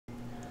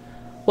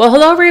Well,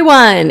 hello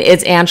everyone.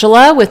 It's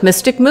Angela with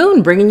Mystic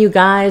Moon, bringing you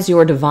guys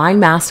your Divine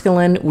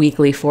Masculine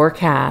weekly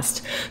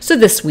forecast. So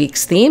this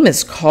week's theme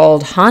is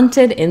called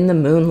Haunted in the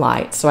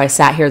Moonlight. So I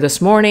sat here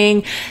this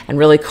morning and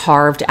really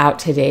carved out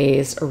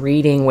today's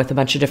reading with a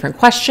bunch of different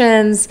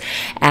questions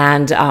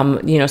and,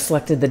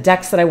 selected the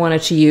decks that I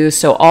wanted to use.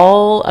 So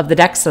all of the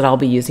decks that I'll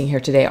be using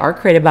here today are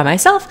created by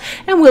myself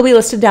and will be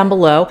listed down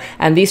below.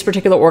 And these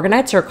particular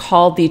organites are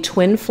called the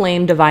Twin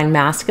Flame Divine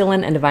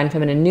Masculine and Divine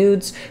Feminine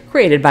Nudes,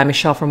 created by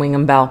Michelle from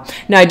Wing & Bell.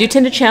 Now, I do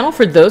tend to channel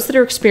for those that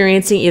are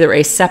experiencing either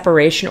a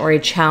separation or a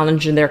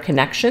challenge in their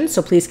connection,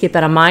 so please keep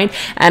that in mind.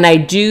 And I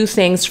do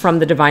things from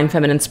the Divine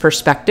Feminine's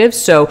perspective,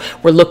 so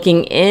we're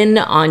looking in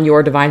on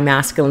your Divine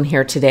Masculine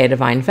here today,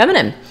 Divine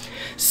Feminine.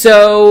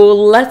 So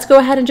let's go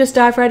ahead and just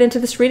dive right into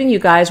this reading, you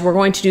guys. We're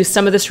going to do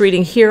some of this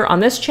reading here on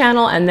this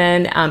channel, and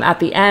then at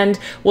the end,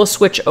 we'll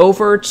switch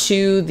over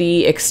to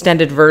the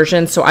extended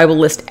version. So I will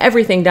list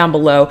everything down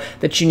below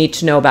that you need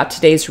to know about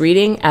today's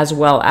reading, as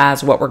well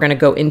as what we're going to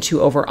go into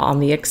over on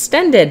the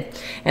extended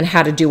and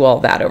how to do all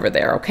that over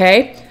there,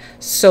 okay?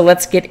 So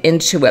let's get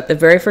into it. The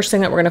very first thing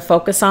that we're going to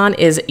focus on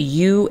is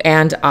you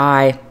and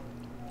I.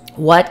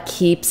 What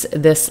keeps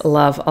this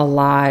love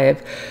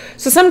alive?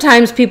 So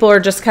sometimes people are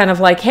just kind of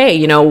like,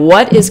 hey,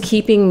 what is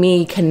keeping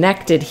me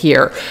connected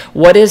here?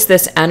 What is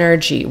this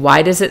energy?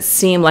 Why does it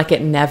seem like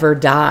it never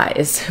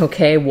dies?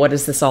 Okay, what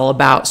is this all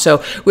about?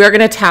 So we are going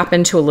to tap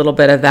into a little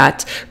bit of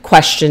that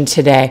question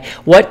today.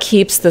 What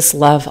keeps this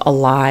love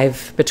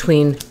alive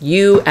between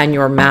you and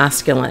your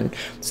masculine?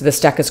 So this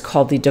deck is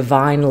called the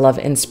Divine Love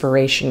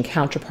Inspiration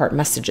Counterpart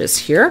Messages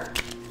here.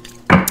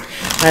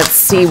 Let's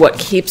see what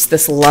keeps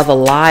this love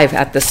alive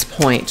at this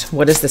point.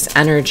 What is this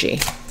energy?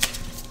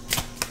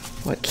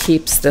 What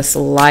keeps this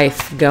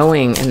life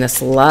going in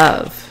this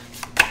love?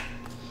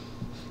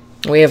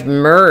 We have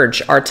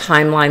merge. Our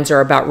timelines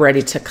are about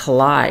ready to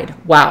collide.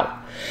 Wow.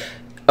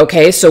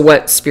 Okay, so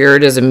what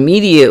Spirit is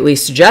immediately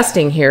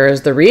suggesting here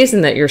is the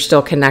reason that you're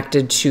still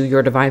connected to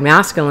your Divine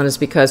Masculine is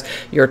because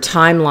your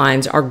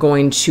timelines are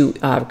going to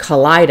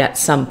collide at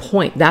some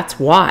point. That's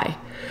why.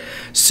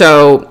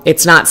 So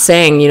it's not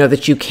saying,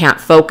 that you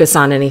can't focus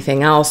on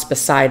anything else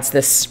besides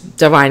this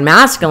Divine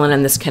Masculine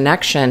and this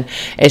connection.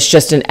 It's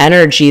just an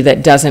energy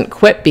that doesn't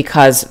quit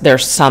because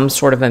there's some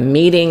sort of a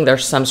meeting,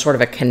 there's some sort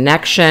of a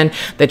connection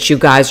that you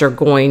guys are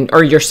going,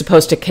 or you're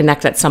supposed to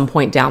connect at some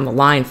point down the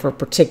line for a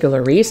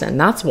particular reason.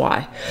 That's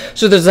why.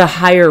 So there's a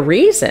higher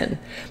reason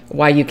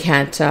why you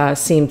can't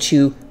seem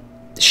to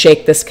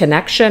shake this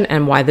connection,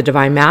 and why the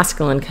Divine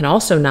Masculine can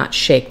also not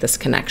shake this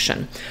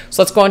connection.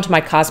 So let's go into my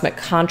Cosmic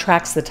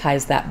Contracts that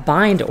ties that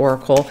bind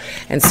oracle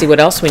and see what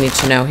else we need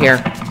to know here.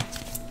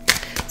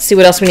 See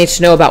what else we need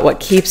to know about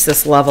what keeps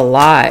this love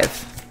alive.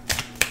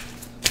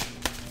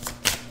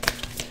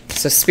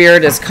 So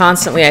Spirit is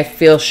constantly, I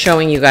feel,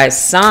 showing you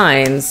guys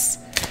signs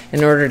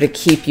in order to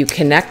keep you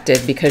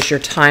connected because your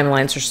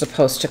timelines are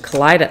supposed to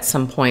collide at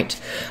some point.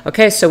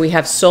 Okay, so we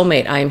have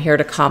soulmate. I am here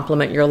to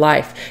complement your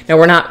life. Now,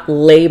 we're not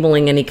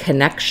labeling any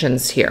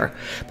connections here,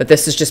 but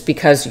this is just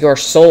because your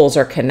souls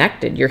are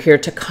connected. You're here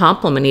to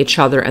complement each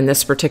other in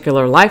this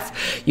particular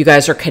life. You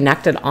guys are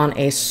connected on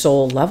a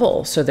soul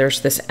level. So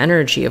there's this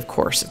energy, of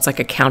course. It's like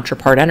a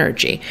counterpart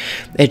energy.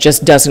 It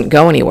just doesn't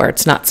go anywhere.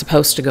 It's not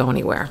supposed to go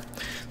anywhere.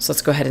 So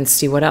let's go ahead and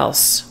see what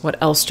else. What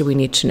else do we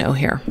need to know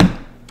here?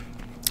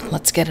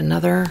 Let's get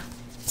another.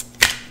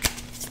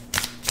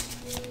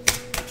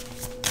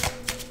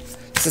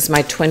 This is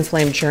my Twin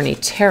Flame Journey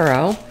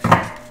Tarot.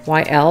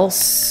 Why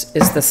else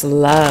is this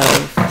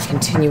love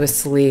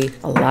continuously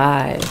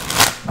alive?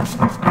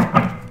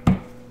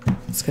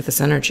 Let's get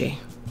this energy.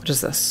 What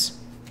is this?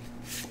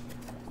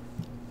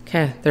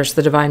 Okay, there's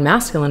the Divine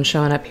Masculine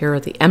showing up here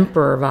with the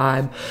Emperor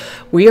vibe.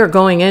 We are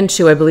going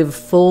into, I believe, a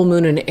full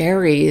moon in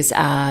Aries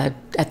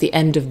at the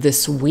end of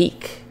this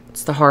week.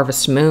 It's the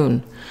harvest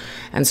moon.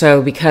 And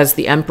so because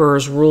the Emperor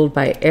is ruled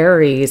by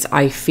Aries,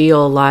 I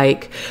feel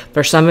like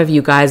for some of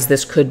you guys,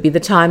 this could be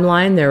the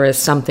timeline. There is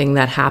something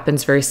that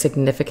happens very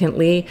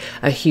significantly,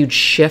 a huge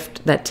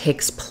shift that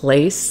takes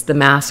place. The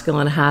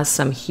masculine has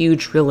some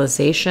huge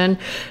realization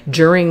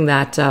during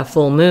that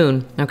full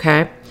moon,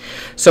 okay?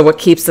 So what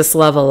keeps this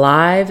love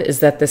alive is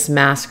that this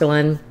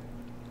masculine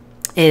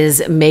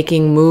is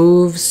making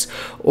moves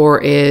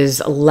or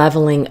is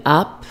leveling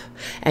up.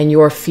 And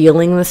you're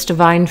feeling this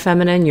Divine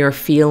Feminine, you're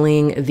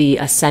feeling the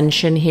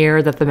ascension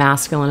here that the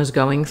masculine is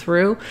going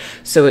through.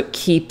 So it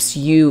keeps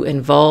you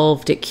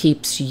involved, it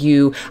keeps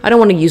you, I don't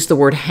want to use the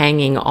word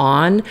hanging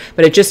on,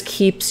 but it just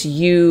keeps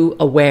you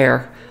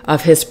aware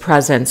of his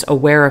presence,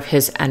 aware of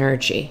his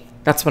energy.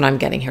 That's what I'm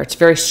getting here. It's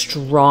very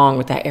strong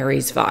with that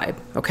Aries vibe,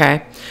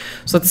 okay?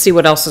 So let's see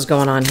what else is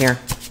going on here.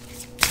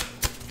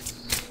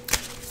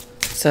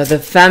 So the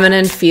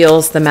feminine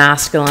feels the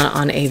masculine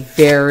on a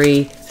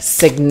very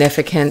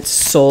significant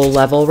soul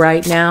level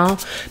right now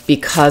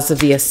because of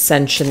the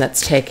ascension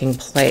that's taking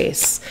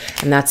place.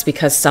 And that's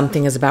because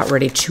something is about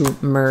ready to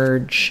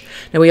merge.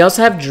 Now we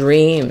also have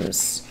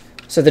dreams.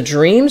 So the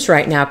dreams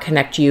right now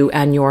connect you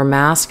and your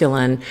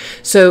masculine.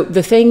 So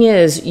the thing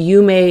is,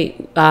 you may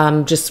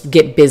just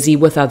get busy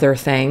with other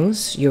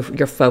things. You're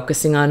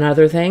focusing on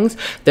other things.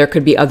 There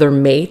could be other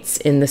mates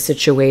in the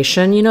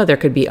situation. You know, there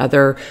could be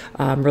other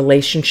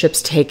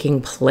relationships taking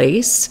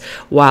place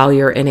while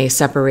you're in a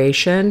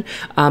separation.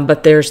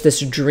 But there's this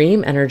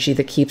dream energy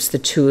that keeps the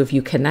two of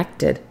you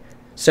connected.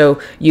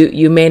 So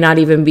you may not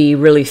even be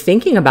really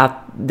thinking about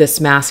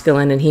this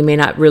masculine, and he may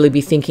not really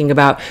be thinking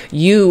about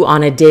you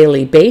on a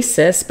daily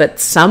basis, but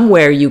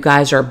somewhere you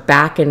guys are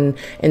back in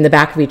the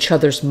back of each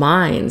other's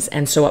minds.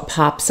 And so it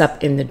pops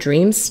up in the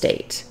dream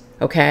state.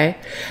 Okay.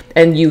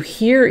 And you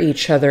hear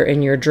each other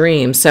in your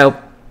dreams.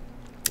 So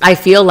I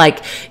feel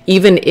like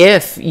even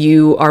if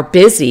you are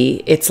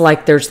busy, it's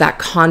like there's that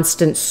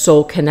constant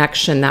soul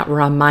connection, that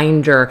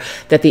reminder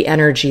that the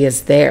energy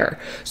is there.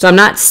 So I'm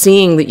not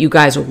seeing that you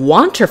guys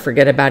want to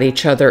forget about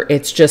each other.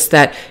 It's just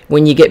that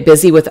when you get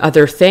busy with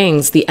other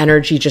things, the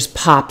energy just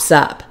pops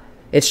up.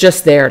 It's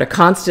just there to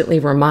constantly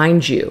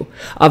remind you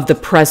of the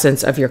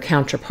presence of your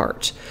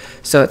counterpart.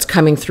 So it's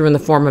coming through in the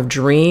form of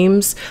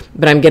dreams,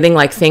 but I'm getting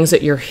like things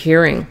that you're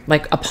hearing,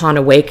 like upon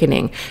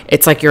awakening.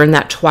 It's like you're in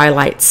that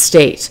twilight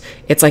state.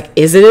 It's like,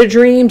 is it a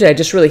dream? Did I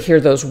just really hear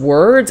those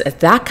words? It's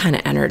that kind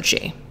of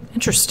energy.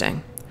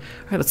 Interesting.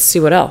 All right, let's see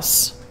what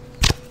else.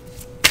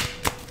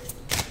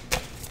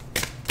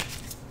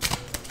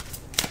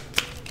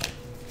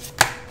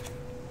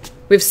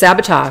 We have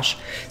sabotage.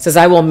 It says,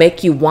 I will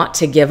make you want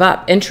to give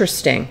up.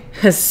 Interesting.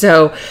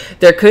 So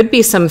there could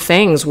be some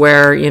things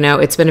where, you know,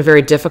 it's been a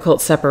very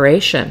difficult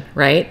separation,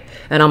 right?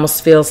 It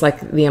almost feels like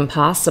the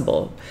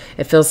impossible.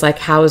 It feels like,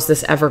 how is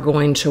this ever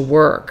going to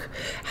work?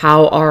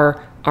 How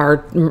are our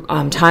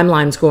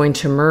timelines going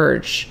to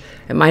merge?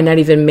 It might not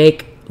even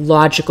make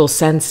logical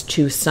sense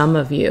to some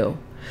of you.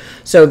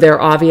 So there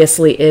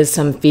obviously is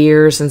some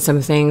fears and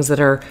some things that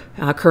are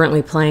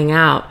currently playing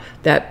out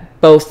that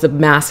both the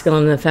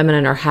masculine and the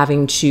feminine are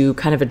having to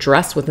kind of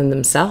address within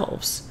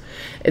themselves.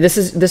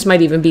 This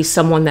might even be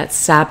someone that's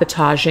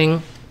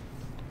sabotaging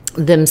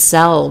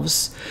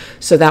themselves,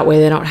 so that way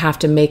they don't have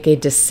to make a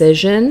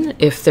decision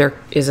if there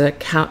is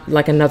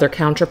like another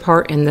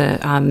counterpart in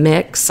the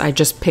mix. I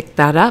just picked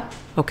that up.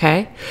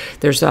 Okay,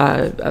 there's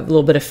a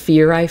little bit of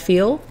fear I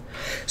feel.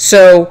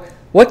 So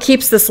what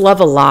keeps this love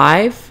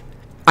alive?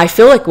 I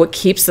feel like what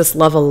keeps this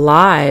love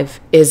alive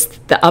is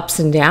the ups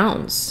and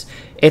downs.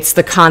 It's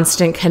the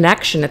constant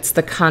connection. It's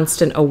the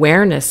constant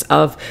awareness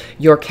of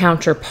your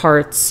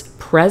counterpart's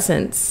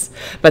presence.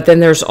 But then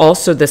there's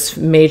also this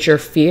major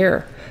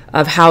fear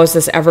of, how is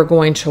this ever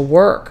going to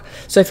work?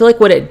 So I feel like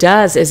what it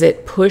does is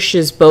it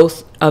pushes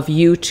both of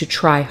you to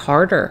try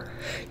harder,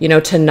 you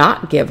know, to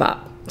not give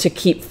up, to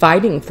keep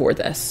fighting for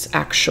this,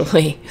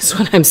 actually, is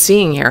what I'm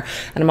seeing here.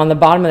 And I'm on the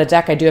bottom of the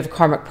deck. I do have a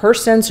karmic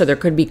person, so there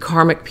could be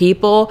karmic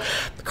people,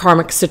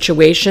 karmic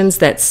situations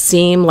that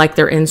seem like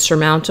they're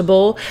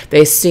insurmountable.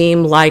 They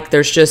seem like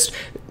there's just,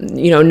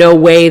 you know, no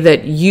way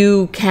that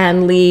you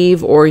can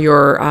leave, or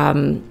your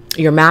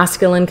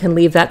masculine can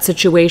leave that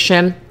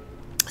situation.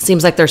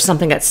 Seems like there's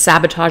something that's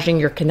sabotaging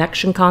your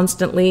connection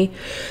constantly.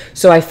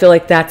 So I feel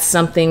like that's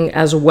something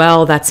as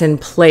well that's in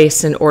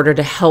place in order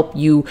to help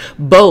you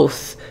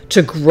both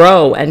to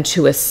grow and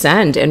to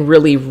ascend and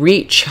really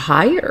reach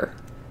higher.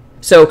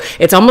 So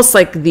it's almost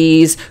like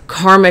these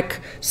karmic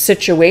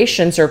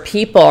situations or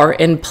people are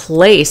in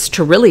place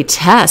to really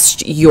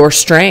test your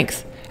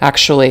strength,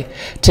 actually,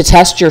 to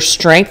test your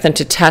strength and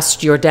to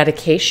test your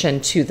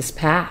dedication to this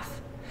path.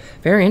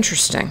 Very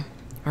interesting.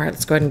 All right,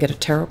 let's go ahead and get a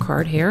tarot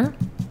card here.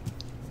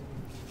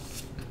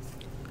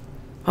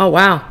 Oh,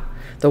 wow.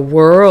 The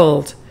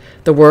world.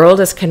 The world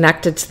is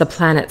connected to the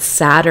planet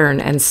Saturn,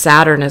 and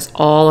Saturn is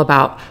all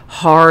about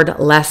hard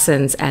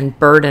lessons and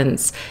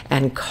burdens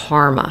and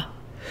karma.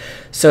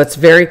 So it's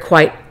very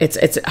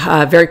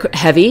very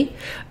heavy.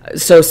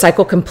 So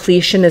cycle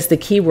completion is the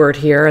key word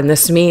here, and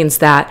this means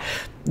that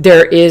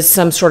there is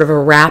some sort of a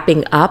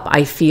wrapping up,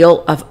 I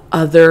feel, of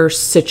other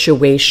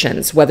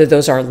situations, whether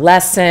those are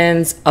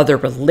lessons, other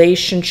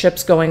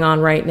relationships going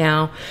on right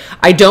now.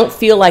 I don't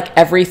feel like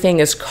everything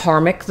is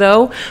karmic,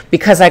 though,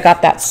 because I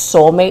got that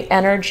soulmate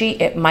energy.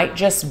 It might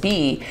just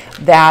be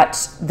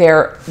that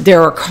there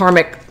are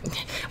karmic,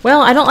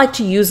 well, I don't like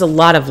to use a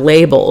lot of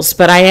labels,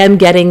 but I am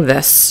getting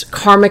this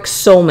karmic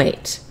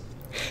soulmate.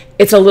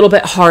 It's a little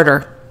bit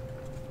harder.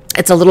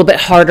 It's a little bit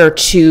harder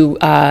to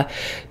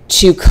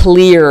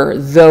clear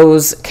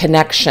those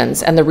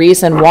connections. And the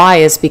reason why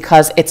is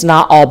because it's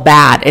not all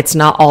bad. It's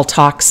not all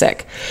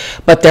toxic.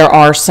 But there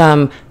are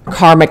some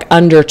karmic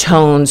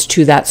undertones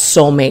to that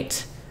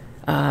soulmate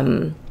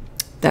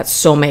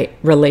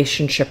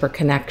relationship or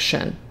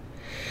connection.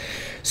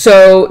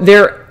 So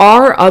there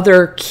are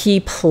other key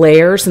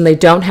players, and they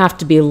don't have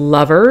to be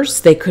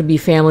lovers. They could be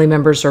family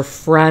members or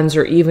friends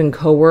or even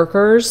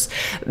coworkers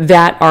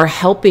that are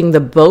helping the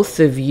both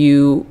of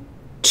you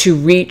to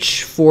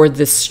reach for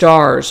the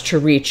stars, to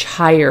reach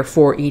higher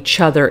for each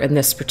other in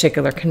this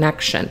particular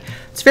connection.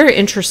 It's very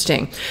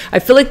interesting. I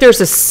feel like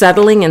there's a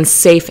settling and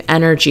safe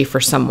energy for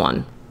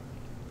someone.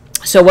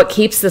 So what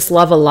keeps this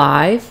love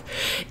alive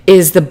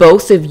is the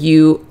both of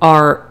you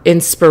are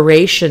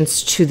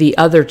inspirations to the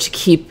other to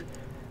keep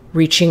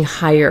reaching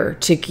higher,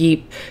 to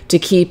keep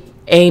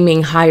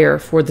aiming higher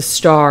for the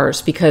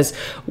stars, because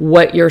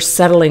what you're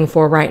settling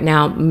for right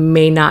now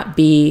may not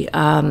be,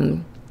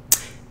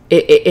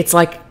 it's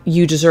like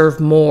you deserve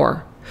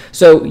more.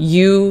 So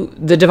you,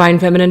 the divine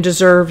feminine,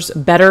 deserves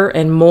better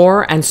and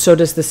more, and so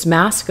does this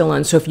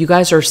masculine. So if you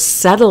guys are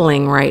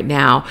settling right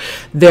now,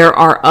 there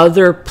are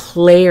other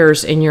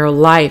players in your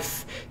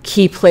life,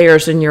 key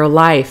players in your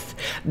life,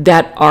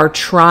 that are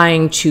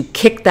trying to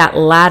kick that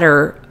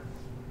ladder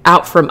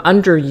out from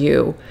under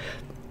you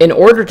in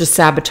order to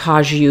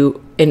sabotage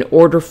you, in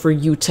order for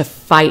you to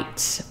fight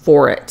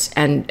for it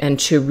and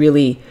to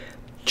really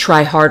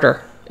try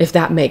harder, if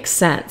that makes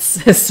sense.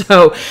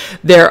 So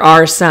there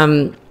are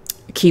some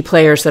key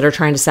players that are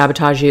trying to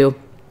sabotage you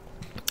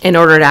in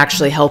order to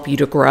actually help you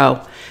to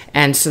grow.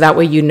 And so that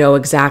way you know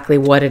exactly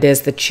what it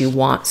is that you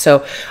want.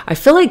 So I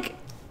feel like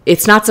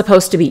it's not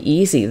supposed to be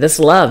easy. This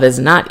love is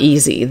not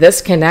easy.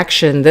 This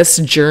connection, this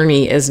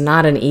journey is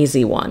not an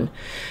easy one.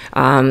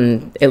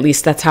 At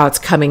least that's how it's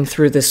coming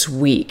through this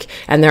week.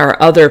 And there are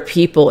other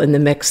people in the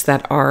mix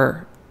that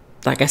are,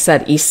 like I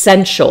said,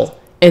 essential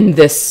in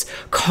this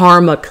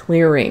karma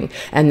clearing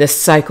and this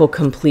cycle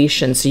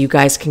completion, so you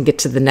guys can get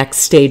to the next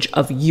stage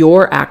of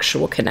your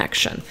actual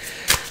connection.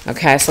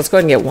 Okay, so let's go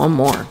ahead and get one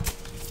more.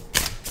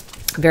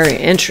 Very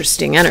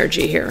interesting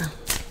energy here.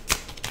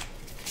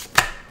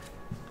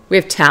 We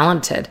have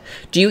talented.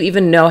 Do you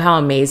even know how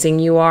amazing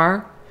you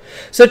are?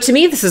 So to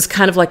me, this is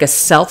kind of like a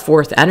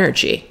self-worth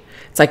energy.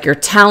 It's like you're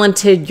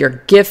talented,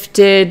 you're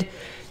gifted,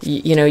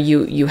 you know,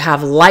 you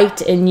have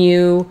light in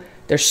you.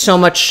 There's so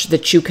much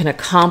that you can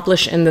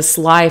accomplish in this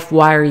life.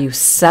 Why are you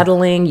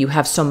settling? You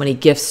have so many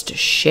gifts to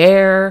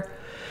share.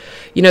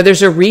 You know,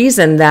 there's a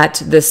reason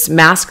that this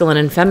masculine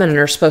and feminine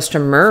are supposed to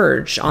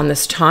merge on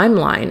this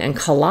timeline and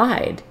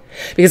collide.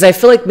 Because I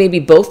feel like maybe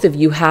both of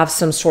you have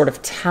some sort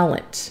of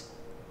talent.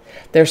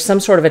 There's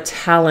some sort of a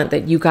talent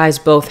that you guys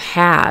both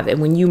have.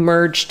 And when you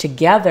merge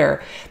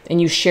together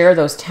and you share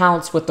those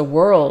talents with the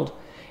world,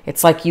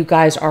 it's like you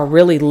guys are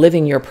really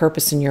living your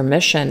purpose and your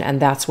mission.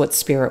 And that's what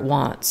Spirit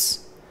wants.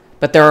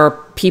 But there are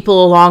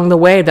people along the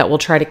way that will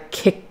try to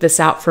kick this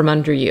out from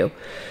under you.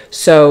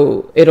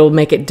 So it'll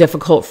make it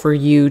difficult for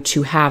you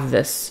to have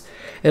this.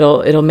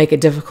 It'll make it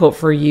difficult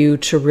for you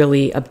to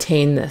really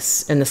obtain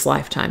this in this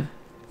lifetime.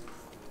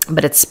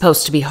 But it's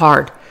supposed to be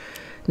hard.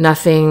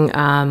 Nothing,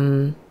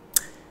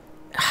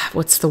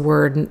 what's the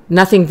word?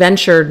 Nothing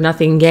ventured,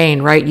 nothing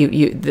gained, right?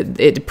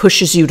 It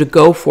pushes you to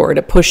go for it.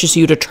 It pushes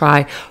you to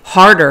try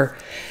harder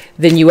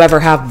than you ever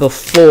have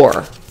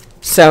before.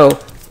 So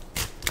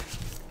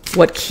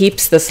what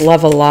keeps this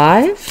love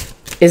alive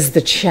is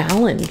the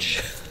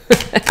challenge.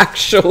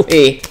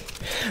 Actually,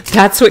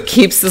 that's what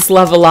keeps this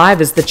love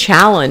alive, is the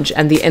challenge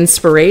and the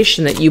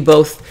inspiration that you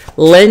both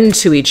lend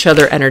to each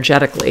other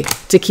energetically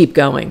to keep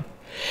going.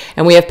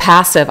 And we have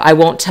passive. I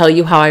won't tell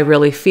you how I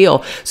really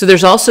feel. So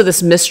there's also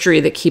this mystery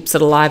that keeps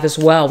it alive as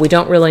well. We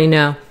don't really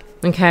know.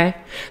 Okay?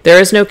 There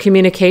is no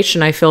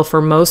communication, I feel,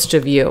 for most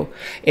of you.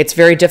 It's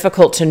very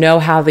difficult to know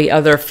how the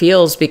other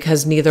feels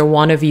because neither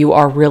one of you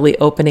are really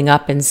opening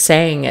up and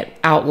saying it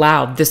out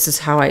loud. This is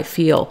how I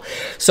feel.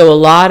 So a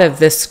lot of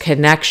this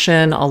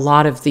connection, a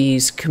lot of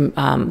these,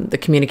 the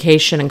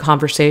communication and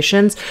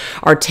conversations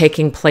are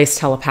taking place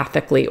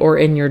telepathically or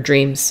in your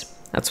dreams.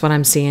 That's what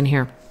I'm seeing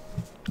here.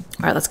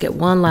 All right, let's get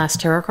one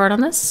last tarot card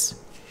on this.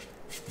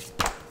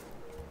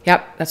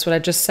 Yep, that's what I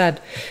just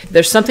said.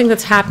 There's something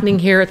that's happening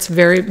here. It's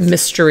very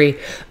mystery.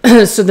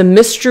 So the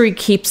mystery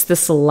keeps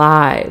this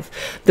alive.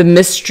 The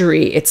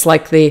mystery, it's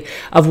like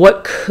of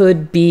what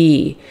could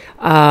be.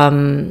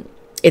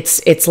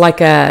 It's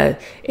like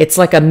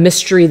a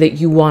mystery that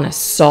you want to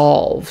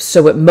solve.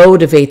 So it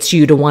motivates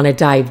you to want to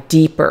dive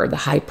deeper, the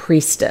High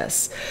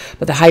Priestess.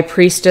 But the High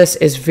Priestess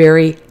is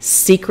very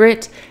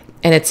secret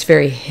and it's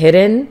very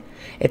hidden.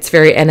 It's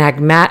very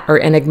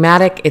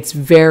enigmatic. It's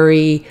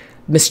very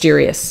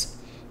mysterious.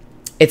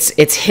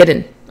 It's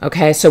hidden,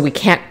 okay? So we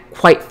can't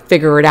quite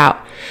figure it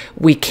out.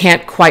 We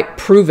can't quite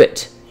prove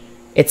it.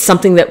 It's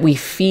something that we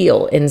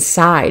feel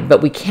inside,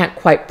 but we can't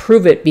quite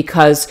prove it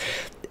because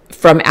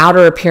from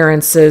outer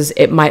appearances,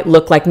 it might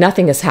look like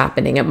nothing is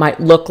happening. It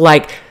might look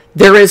like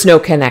there is no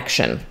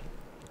connection.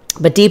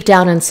 But deep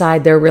down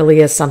inside, there really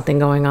is something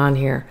going on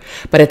here.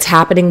 But it's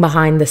happening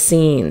behind the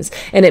scenes.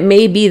 And it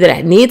may be that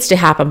it needs to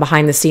happen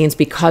behind the scenes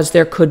because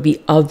there could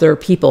be other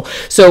people.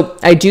 So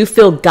I do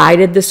feel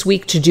guided this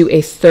week to do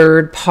a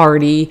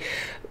third-party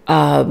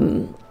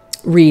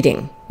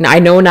reading. Now, I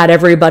know not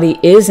everybody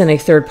is in a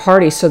third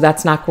party, so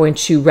that's not going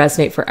to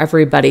resonate for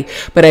everybody,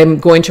 but I'm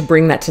going to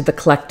bring that to the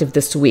collective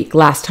this week.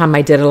 Last time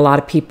I did it, a lot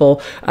of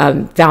people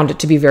found it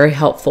to be very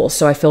helpful.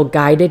 So I feel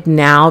guided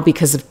now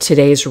because of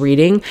today's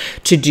reading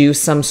to do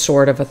some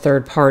sort of a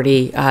third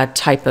party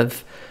type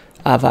of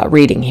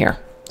reading here.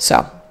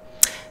 So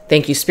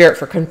thank you, Spirit,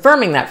 for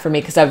confirming that for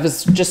me, because I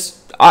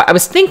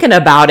was thinking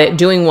about it,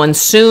 doing one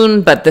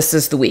soon, but this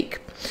is the week.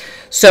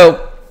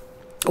 So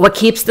What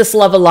keeps this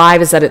love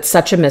alive is that it's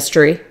such a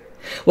mystery.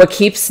 What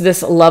keeps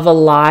this love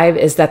alive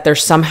is that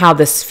there's somehow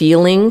this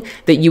feeling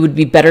that you would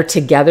be better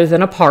together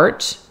than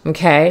apart,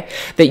 okay?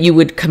 That you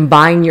would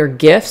combine your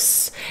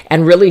gifts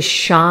and really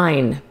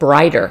shine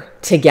brighter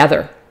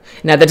together.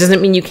 Now, that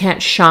doesn't mean you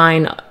can't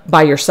shine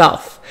by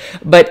yourself,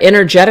 but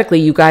energetically,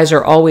 you guys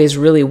are always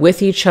really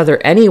with each other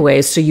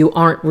anyways, so you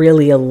aren't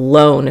really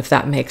alone, if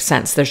that makes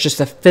sense. There's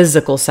just a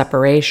physical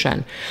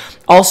separation.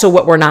 Also,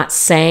 what we're not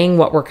saying,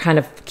 what we're kind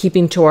of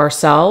keeping to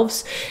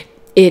ourselves,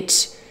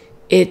 it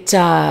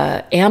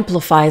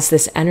amplifies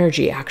this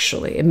energy,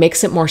 actually. It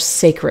makes it more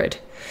sacred.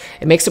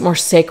 It makes it more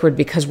sacred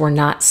because we're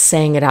not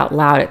saying it out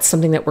loud. It's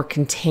something that we're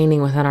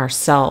containing within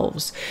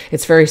ourselves.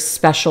 It's very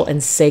special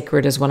and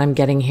sacred is what I'm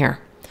getting here.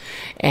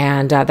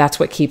 And that's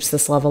what keeps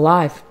this love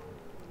alive.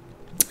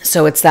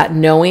 So it's that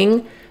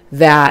knowing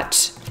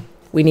that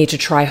we need to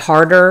try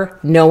harder,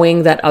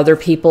 knowing that other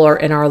people are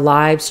in our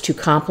lives to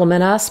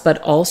complement us,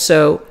 but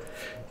also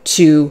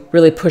to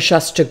really push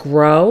us to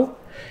grow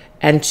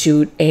and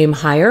to aim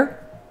higher.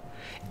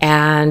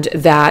 And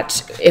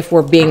that if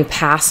we're being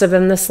passive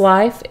in this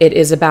life, it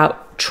is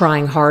about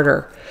trying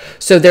harder.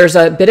 So there's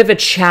a bit of a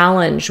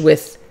challenge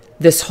with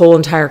this whole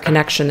entire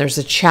connection. There's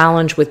a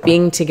challenge with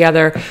being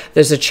together.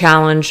 There's a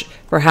challenge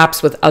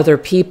perhaps with other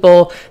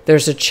people.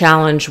 There's a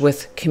challenge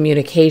with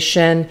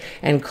communication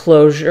and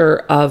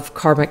closure of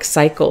karmic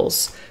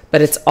cycles.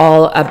 But it's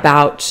all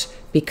about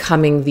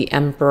becoming the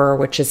emperor,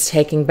 which is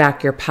taking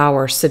back your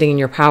power, sitting in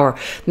your power.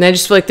 And I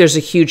just feel like there's a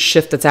huge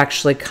shift that's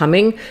actually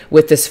coming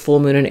with this full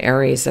moon in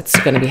Aries that's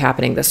going to be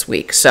happening this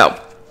week. So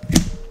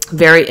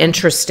very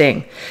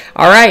interesting.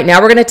 All right, now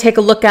we're going to take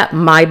a look at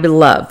my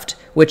beloved,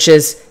 which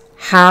is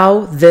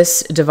how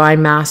this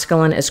divine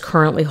masculine is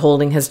currently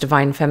holding his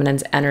divine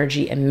feminine's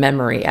energy and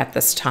memory at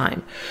this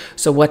time.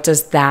 So what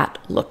does that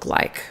look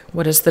like?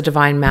 What is the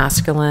divine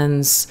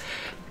masculine's,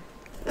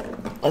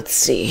 let's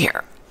see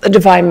here, the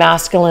divine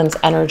masculine's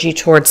energy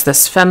towards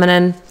this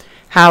feminine?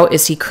 How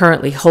is he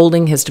currently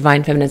holding his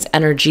divine feminine's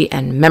energy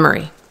and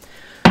memory?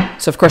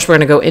 So of course we're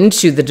going to go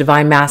into the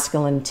divine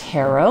masculine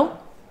tarot.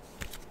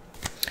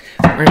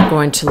 We're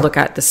going to look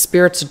at the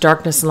Spirits of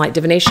Darkness and Light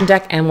Divination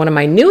deck and one of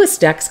my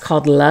newest decks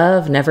called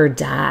Love Never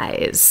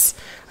Dies.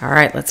 All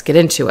right, let's get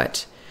into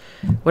it.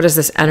 What is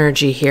this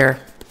energy here?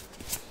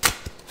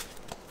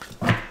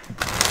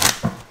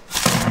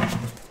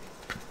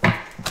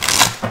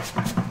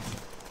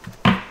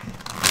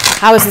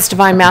 How is this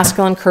divine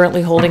masculine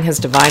currently holding his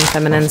divine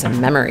feminine's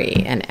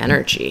memory and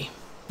energy?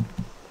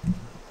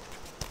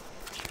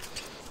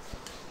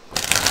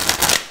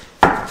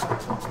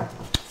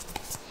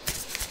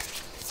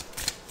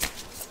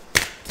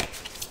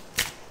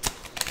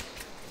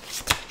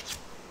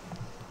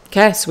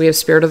 Okay, so we have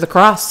Spirit of the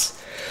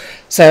Cross.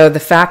 So the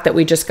fact that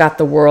we just got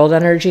the world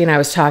energy, and I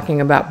was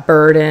talking about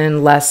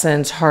burden,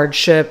 lessons,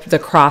 hardship, the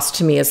cross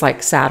to me is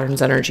like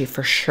Saturn's energy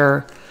for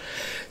sure.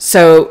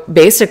 So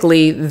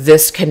basically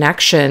this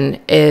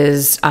connection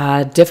is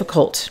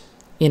difficult.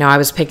 You know, I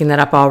was picking that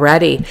up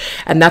already.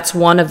 And that's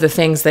one of the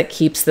things that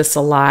keeps this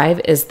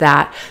alive is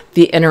that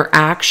the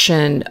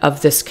interaction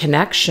of this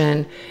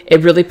connection,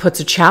 it really puts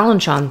a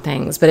challenge on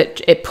things,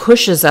 but it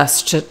pushes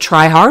us to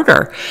try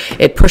harder.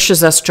 It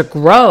pushes us to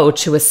grow,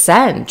 to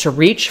ascend, to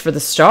reach for the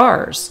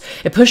stars.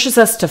 It pushes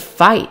us to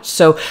fight.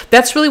 So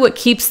that's really what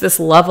keeps this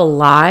love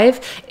alive,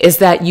 is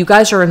that you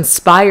guys are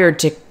inspired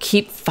to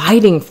keep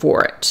fighting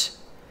for it.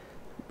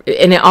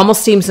 And it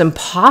almost seems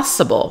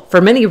impossible for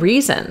many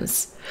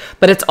reasons.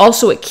 But it's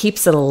also, it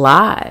keeps it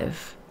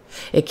alive.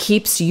 It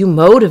keeps you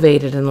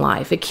motivated in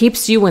life. It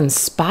keeps you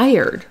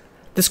inspired.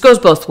 This goes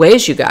both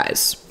ways, you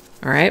guys.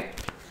 All right.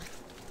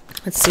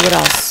 Let's see what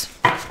else.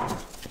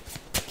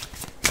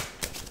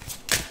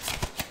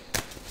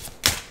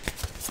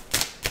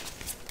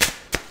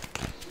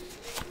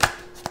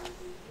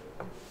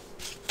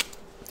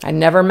 I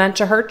never meant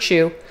to hurt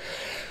you.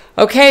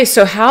 Okay,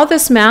 so how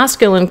this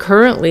masculine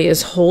currently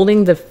is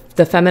holding the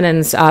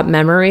feminine's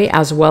memory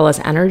as well as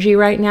energy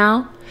right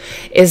now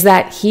is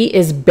that he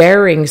is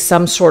bearing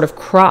some sort of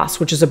cross,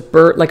 which is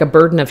like a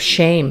burden of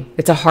shame.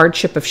 It's a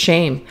hardship of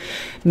shame.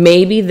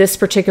 Maybe this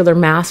particular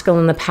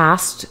masculine in the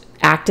past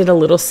acted a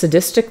little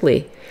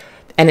sadistically,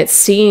 and it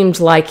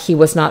seemed like he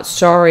was not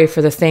sorry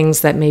for the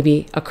things that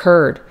maybe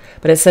occurred.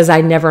 But it says,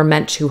 I never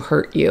meant to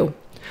hurt you.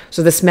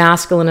 So this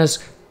masculine is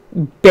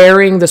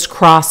bearing this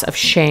cross of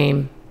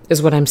shame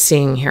is what I'm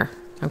seeing here.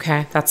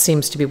 Okay, that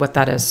seems to be what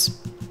that is.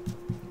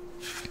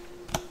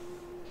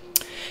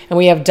 And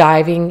we have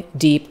diving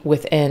deep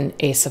within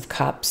Ace of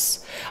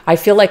Cups. I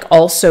feel like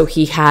also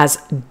he has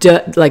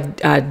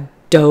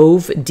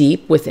dove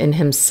deep within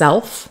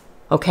himself,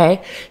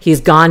 okay? He's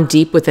gone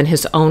deep within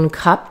his own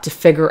cup to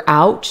figure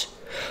out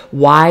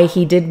why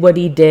he did what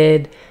he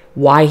did,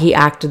 why he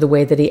acted the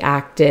way that he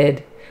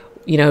acted,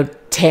 you know,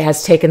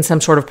 has taken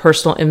some sort of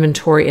personal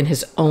inventory in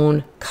his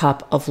own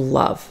cup of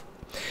love.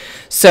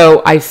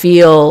 So I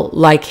feel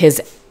like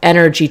his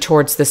energy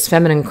towards this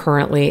feminine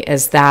currently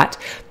is that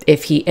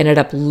if he ended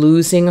up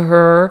losing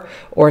her,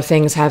 or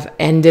things have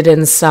ended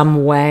in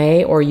some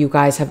way, or you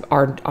guys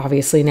are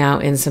obviously now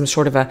in some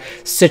sort of a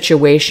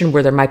situation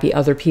where there might be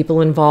other people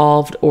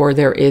involved, or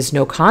there is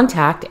no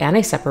contact and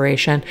a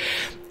separation,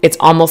 it's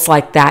almost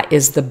like that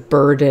is the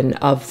burden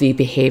of the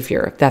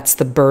behavior. That's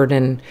the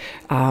burden.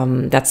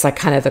 That's like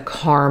kind of the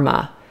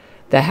karma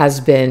that has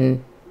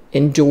been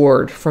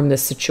endured from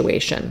this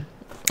situation.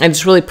 And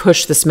it's really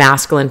pushed this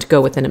masculine to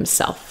go within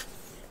himself.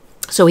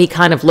 So he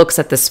kind of looks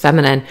at this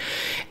feminine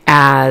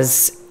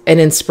as an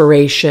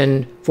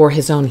inspiration for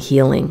his own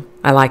healing.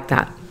 I like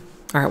that.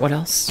 All right, what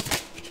else?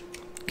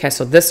 Okay,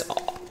 so this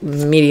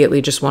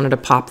immediately just wanted to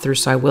pop through,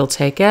 so I will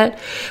take it.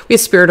 We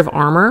have Spirit of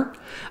Armor.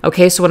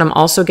 Okay, so what I'm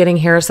also getting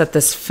here is that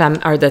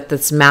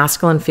this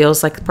masculine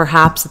feels like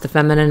perhaps that the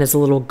feminine is a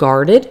little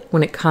guarded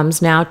when it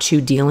comes now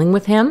to dealing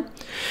with him.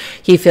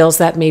 He feels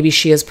that maybe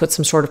she has put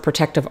some sort of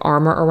protective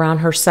armor around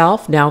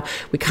herself. Now,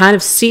 we kind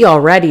of see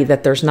already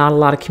that there's not a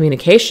lot of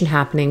communication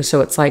happening,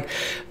 so it's like,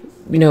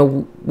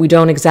 we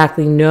don't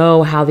exactly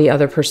know how the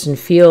other person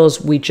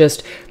feels. We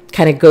just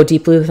kind of go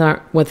deeply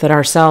with it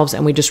ourselves,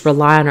 and we just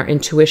rely on our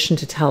intuition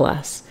to tell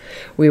us.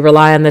 We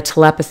rely on the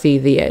telepathy,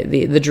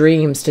 the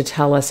dreams to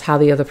tell us how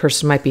the other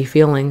person might be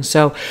feeling.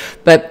 So,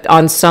 but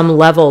on some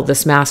level,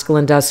 this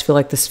masculine does feel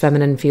like this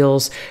feminine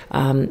feels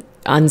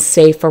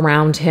unsafe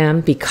around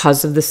him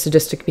because of the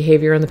sadistic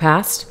behavior in the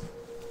past.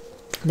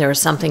 There is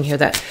something here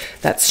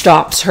that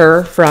stops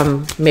her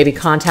from maybe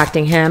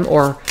contacting him,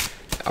 or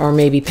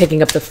maybe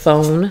picking up the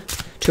phone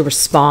to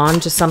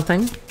respond to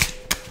something.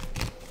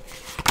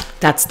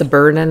 That's the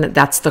burden.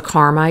 That's the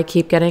karma I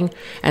keep getting.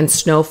 And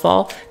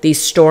snowfall.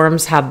 These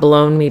storms have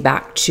blown me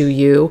back to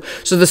you.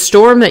 So the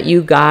storm that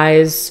you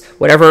guys,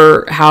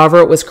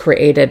 however it was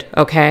created,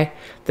 okay?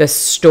 This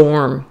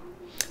storm,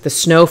 the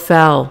snow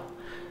fell.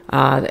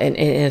 And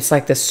it's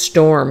like the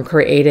storm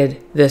created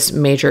this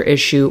major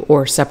issue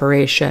or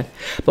separation.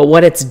 But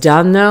what it's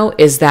done, though,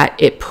 is that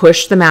it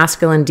pushed the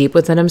masculine deep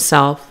within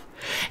himself,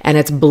 and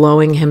it's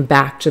blowing him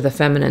back to the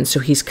feminine. So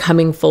he's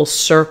coming full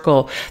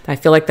circle. I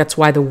feel like that's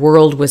why the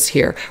world was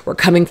here. We're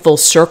coming full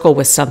circle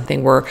with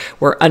something. We're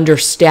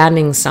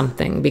understanding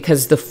something,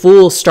 because the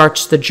fool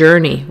starts the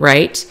journey,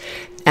 right?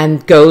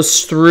 And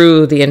goes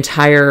through the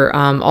entire,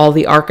 all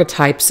the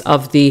archetypes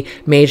of the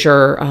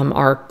major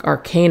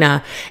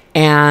arcana,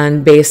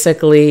 and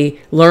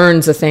basically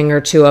learns a thing or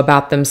two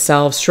about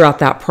themselves throughout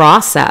that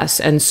process.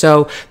 And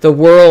so the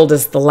world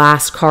is the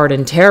last card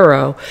in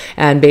tarot,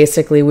 and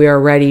basically we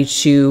are ready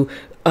to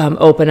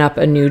open up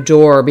a new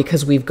door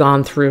because we've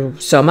gone through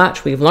so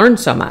much. We've learned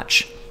so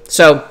much.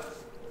 So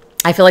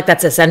I feel like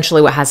that's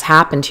essentially what has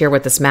happened here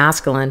with this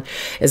masculine,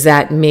 is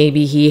that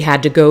maybe he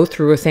had to go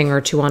through a thing or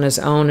two on his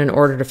own in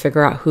order to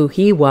figure out who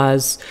he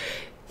was.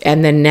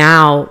 And then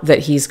now that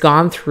he's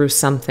gone through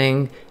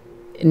something,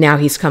 now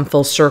he's come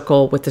full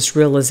circle with this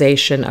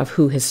realization of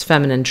who his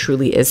feminine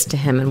truly is to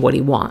him and what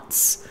he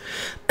wants.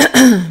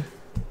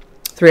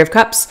 Three of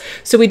Cups.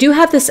 So we do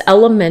have this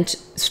element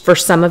for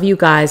some of you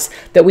guys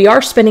that we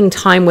are spending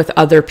time with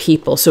other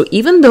people. So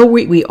even though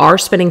we are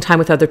spending time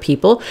with other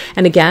people,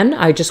 and again,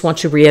 I just want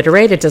to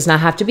reiterate, it does not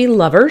have to be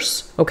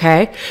lovers,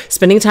 okay?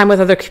 Spending time with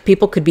other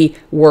people could be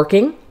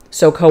working,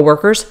 so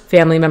coworkers,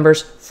 family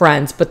members,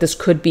 friends, but this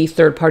could be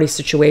third-party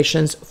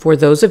situations for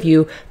those of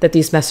you that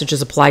these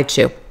messages apply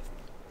to.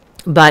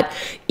 But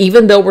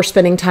even though we're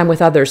spending time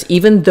with others,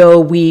 even though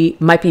we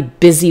might be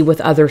busy with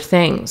other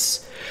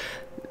things,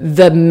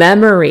 the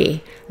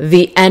memory,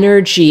 the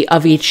energy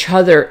of each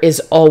other is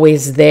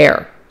always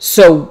there.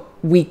 So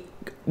we're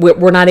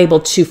not able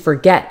to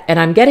forget. And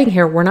I'm getting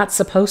here, we're not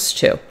supposed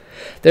to.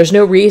 There's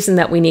no reason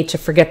that we need to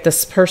forget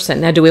this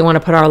person. Now, do we want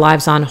to put our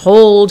lives on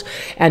hold?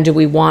 And do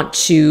we want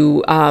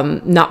to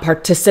not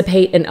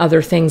participate in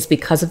other things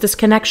because of this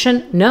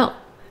connection? No.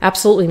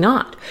 Absolutely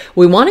not.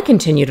 We want to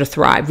continue to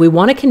thrive. We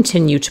want to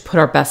continue to put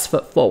our best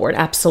foot forward.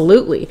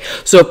 Absolutely.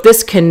 So if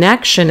this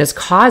connection is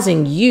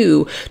causing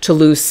you to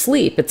lose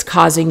sleep, it's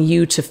causing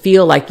you to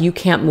feel like you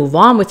can't move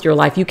on with your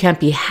life, you can't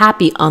be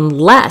happy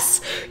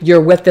unless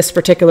you're with this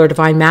particular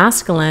divine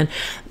masculine,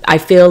 I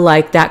feel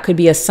like that could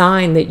be a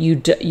sign that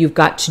you've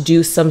got to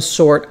do some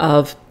sort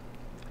of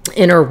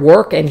inner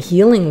work and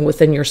healing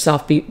within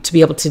yourself to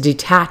be able to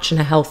detach in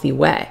a healthy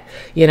way,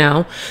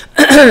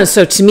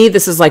 So to me,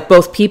 this is like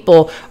both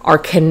people are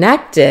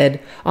connected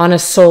on a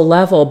soul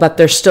level, but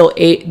they're still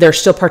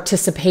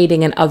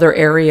participating in other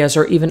areas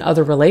or even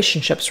other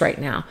relationships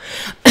right now.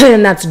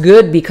 And that's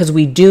good, because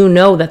we do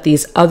know that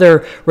these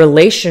other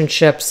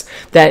relationships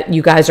that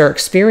you guys are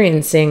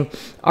experiencing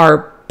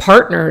are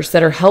partners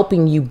that are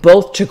helping you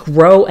both to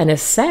grow and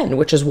ascend,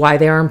 which is why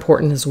they are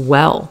important as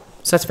well.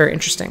 So that's very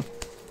interesting.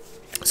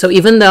 So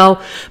even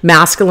though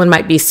masculine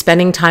might be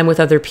spending time with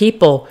other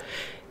people,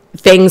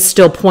 things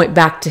still point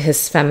back to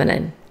his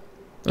feminine.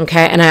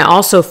 Okay. And I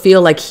also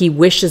feel like he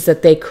wishes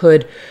that they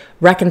could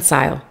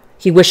reconcile.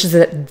 He wishes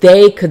that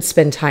they could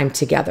spend time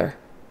together.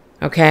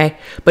 Okay.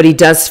 But he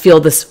does feel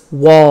this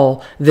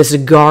wall, this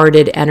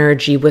guarded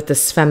energy with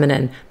this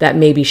feminine that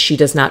maybe she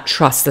does not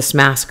trust this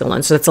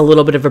masculine. So it's a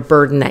little bit of a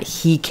burden that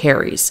he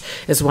carries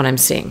is what I'm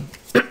seeing.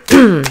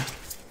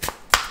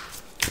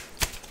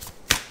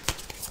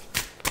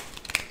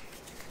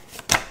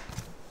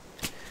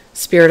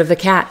 Spirit of the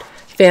cat,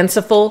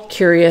 fanciful,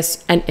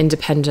 curious, and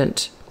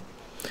independent.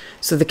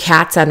 So the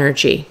cat's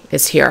energy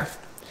is here.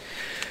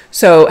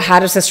 So how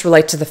does this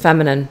relate to the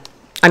feminine?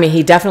 I mean,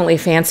 he definitely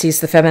fancies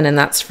the feminine,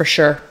 that's for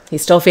sure. He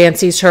still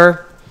fancies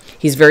her.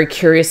 He's very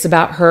curious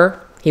about her.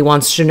 He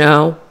wants to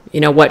know,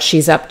 what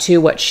she's up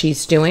to, what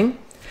she's doing.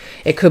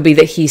 It could be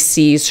that he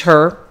sees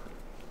her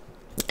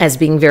as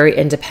being very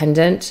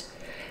independent,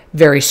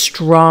 very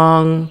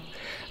strong,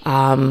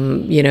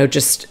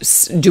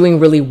 just doing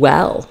really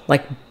well,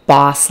 like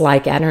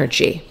boss-like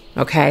energy.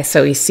 Okay,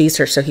 so he sees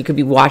her. So he could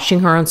be watching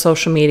her on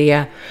social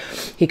media.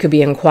 He could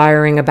be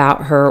inquiring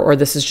about her, or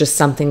this is just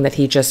something that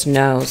he just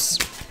knows.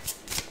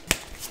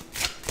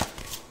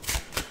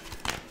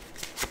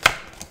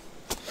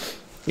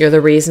 You're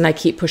the reason I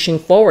keep pushing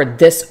forward.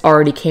 This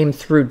already came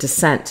through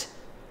descent.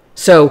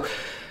 So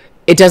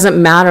it doesn't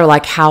matter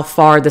like how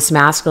far this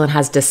masculine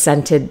has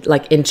descended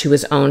like into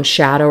his own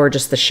shadow or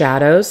just the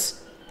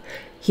shadows.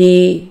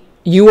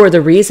 You are the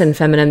reason,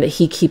 feminine, that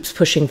he keeps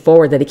pushing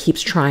forward, that he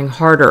keeps trying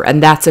harder.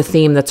 And that's a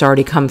theme that's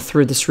already come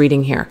through this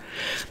reading here.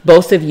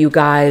 Both of you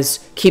guys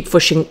keep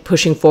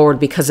pushing forward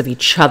because of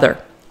each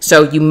other.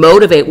 So you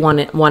motivate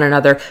one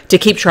another to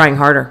keep trying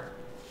harder.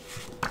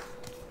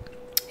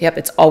 Yep,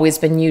 it's always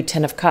been you,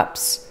 10 of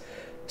Cups.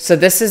 So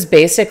this is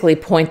basically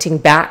pointing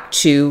back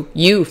to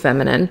you,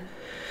 feminine.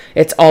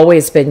 It's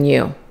always been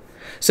you.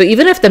 So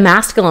even if the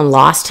masculine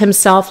lost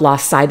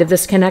sight of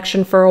this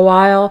connection for a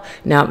while,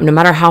 now, no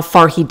matter how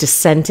far he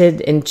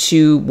descended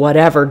into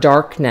whatever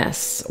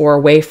darkness or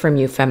away from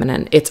you,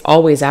 feminine, it's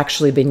always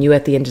actually been you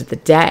at the end of the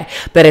day.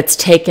 But it's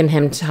taken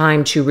him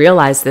time to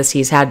realize this.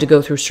 He's had to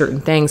go through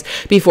certain things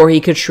before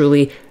he could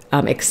truly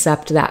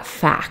accept that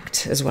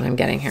fact, is what I'm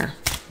getting here.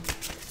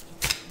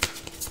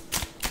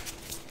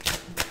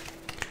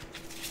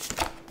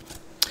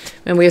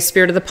 And we have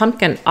Spirit of the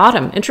Pumpkin,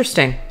 autumn.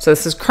 Interesting. So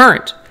this is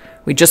current.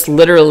 We just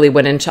literally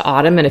went into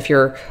autumn, and if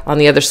you're on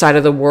the other side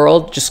of the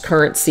world, just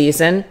current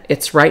season,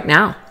 it's right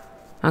now,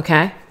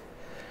 okay?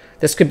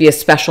 This could be a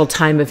special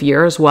time of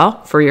year as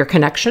well for your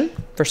connection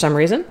for some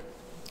reason.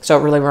 So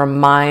it really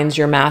reminds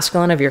your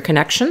masculine of your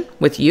connection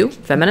with you,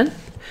 feminine,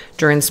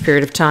 during this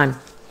period of time.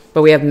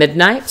 But we have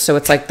midnight, so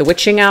it's like the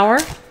witching hour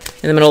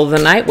in the middle of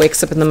the night,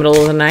 wakes up in the middle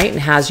of the night and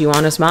has you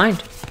on his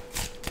mind.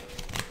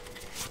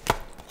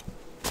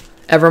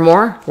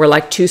 Evermore, we're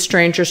like two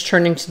strangers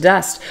turning to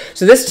dust.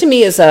 So this to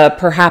me is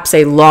perhaps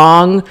a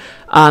long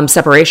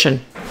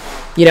separation.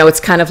 It's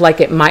kind of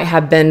like it might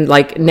have been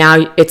like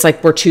now it's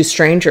like we're two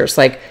strangers.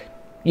 Like,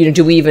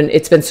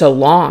 it's been so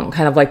long,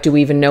 kind of like, do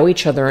we even know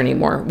each other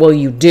anymore? Well,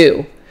 you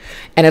do.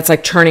 And it's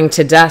like turning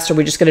to dust. Are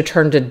we just going to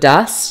turn to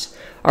dust?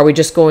 Are we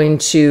just going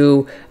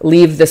to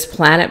leave this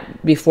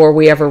planet before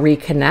we ever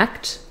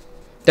reconnect?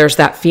 There's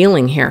that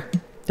feeling here.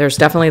 There's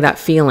definitely that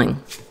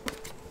feeling.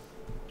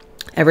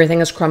 Everything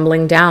is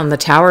crumbling down, the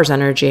Tower's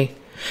energy.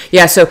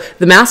 Yeah, so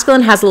the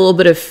masculine has a little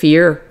bit of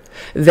fear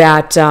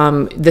that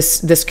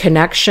this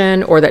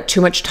connection or that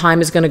too much time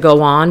is going to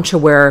go on to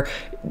where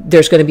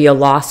there's going to be a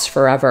loss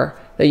forever,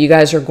 that you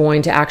guys are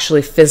going to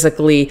actually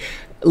physically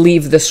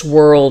leave this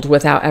world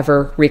without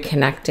ever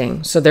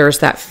reconnecting. So there's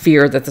that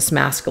fear that this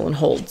masculine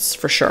holds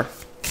for sure.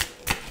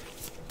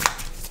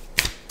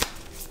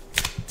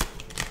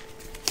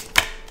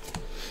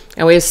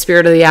 And we have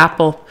Spirit of the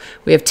Apple.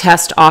 We have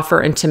test, offer,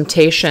 and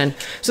temptation.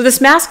 So this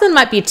masculine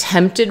might be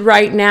tempted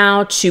right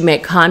now to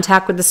make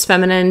contact with this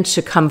feminine,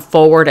 to come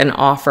forward and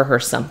offer her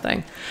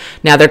something.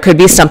 Now, there could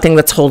be something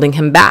that's holding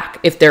him back.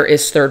 If there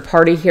is third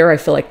party here, I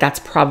feel like that's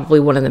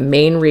probably one of the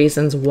main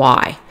reasons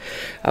why.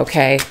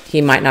 Okay, he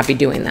might not be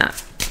doing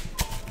that.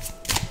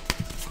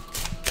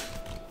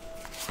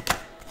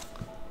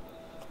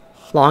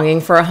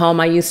 Longing for a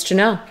home I used to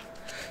know.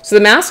 So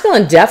the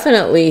masculine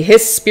definitely,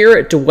 his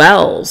spirit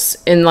dwells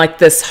in like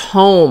this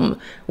home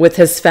with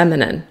his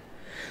feminine.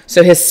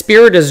 So his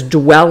spirit is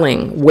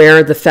dwelling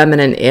where the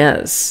feminine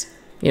is.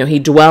 He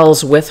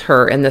dwells with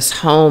her in this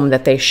home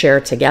that they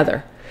share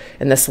together,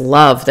 in this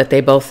love that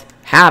they both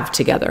have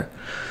together.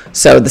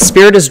 So the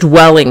spirit is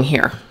dwelling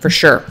here for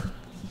sure.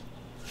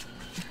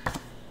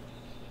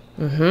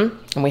 And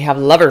we have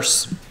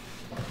Lovers.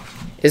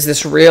 Is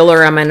this real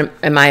or am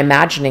I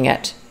imagining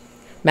it?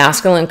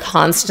 Masculine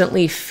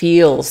constantly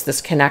feels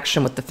this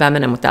connection with the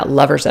feminine, with that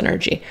Lover's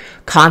energy,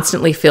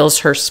 constantly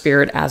feels her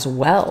spirit as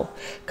well,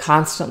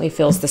 constantly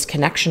feels this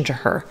connection to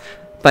her.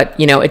 But,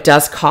 it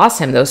does cause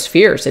him those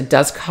fears. It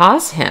does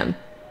cause him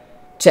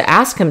to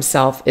ask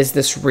himself, is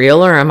this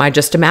real or am I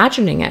just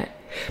imagining it?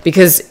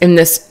 Because in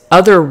this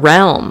other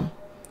realm,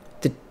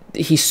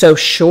 he's so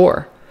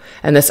sure.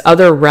 And this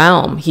other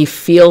realm, he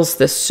feels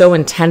this so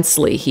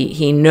intensely.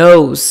 He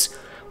knows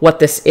what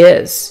this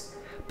is.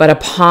 But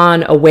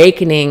upon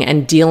awakening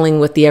and dealing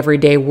with the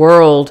everyday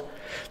world,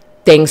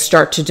 things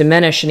start to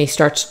diminish and he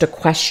starts to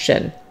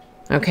question,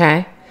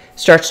 okay?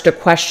 Starts to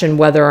question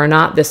whether or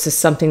not this is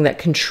something that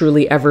can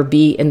truly ever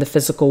be in the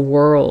physical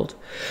world.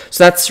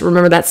 So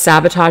remember that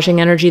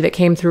sabotaging energy that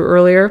came through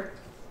earlier?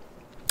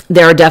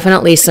 There are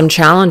definitely some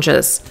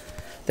challenges.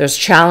 There's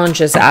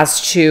challenges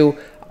as to,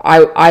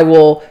 I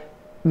will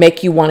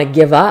make you want to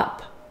give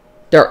up.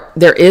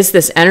 There is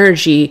this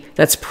energy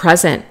that's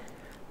present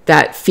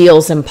that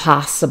feels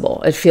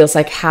impossible. It feels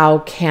like, how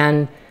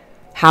can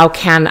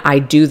I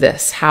do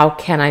this? How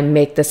can I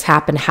make this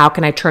happen? How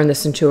can I turn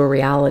this into a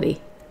reality?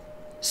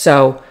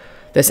 So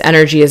this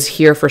energy is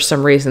here for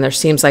some reason. There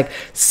seems like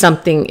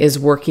something is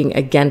working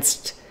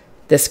against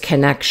this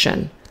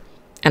connection.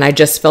 And I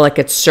just feel like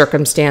it's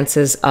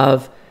circumstances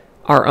of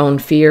our own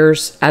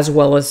fears, as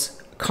well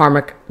as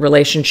karmic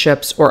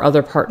relationships or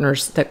other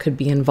partners that could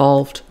be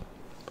involved.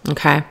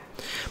 Okay?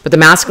 But the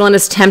masculine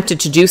is tempted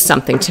to do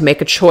something, to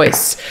make a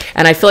choice.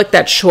 And I feel like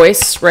that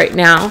choice right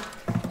now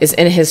is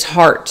in his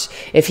heart.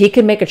 If he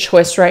could make a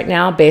choice right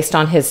now based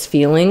on his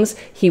feelings,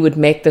 he would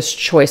make this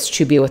choice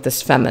to be with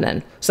this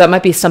feminine. So that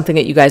might be something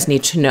that you guys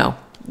need to know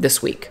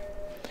this week.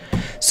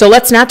 So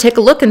let's now take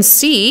a look and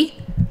see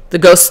the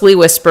ghostly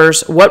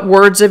whispers. What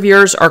words of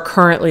yours are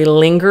currently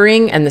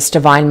lingering in this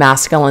divine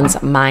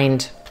masculine's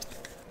mind?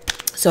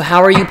 So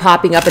how are you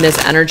popping up in his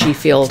energy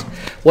field?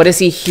 What is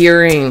he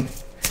hearing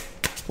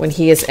when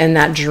he is in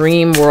that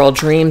dream world,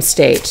 dream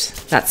state,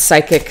 that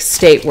psychic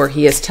state where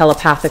he is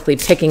telepathically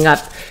picking up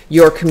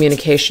your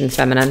communication,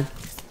 feminine?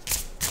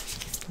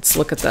 Let's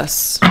look at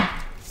this.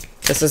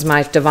 This is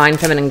my Divine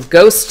Feminine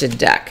Ghosted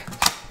deck.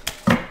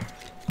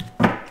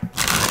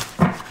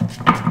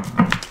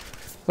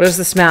 What is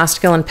this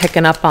masculine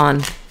picking up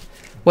on?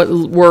 What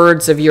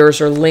words of yours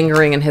are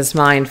lingering in his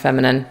mind,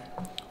 feminine?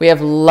 We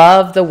have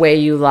love the way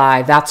you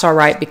lie. That's all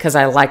right because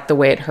I like the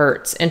way it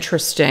hurts.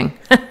 Interesting.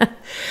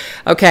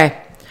 Okay.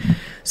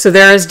 So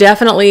there is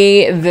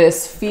definitely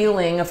this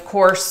feeling, of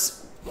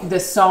course,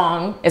 this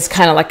song is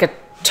kind of like a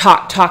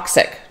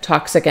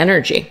toxic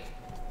energy.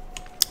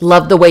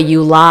 Love the way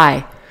you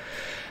lie.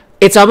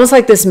 It's almost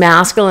like this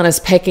masculine is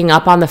picking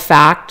up on the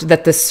fact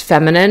that this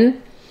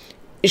feminine,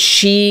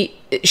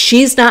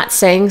 she's not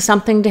saying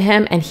something to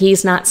him and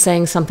he's not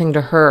saying something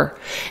to her.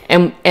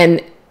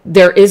 And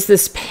there is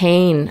this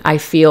pain, I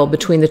feel,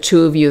 between the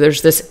two of you.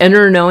 There's this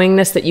inner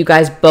knowingness that you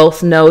guys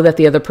both know that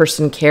the other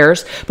person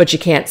cares, but you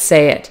can't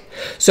say it.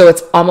 So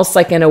it's almost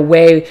like, in a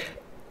way,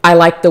 I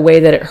like the way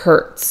that it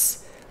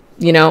hurts.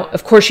 You know,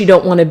 of course you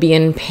don't want to be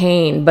in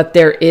pain, but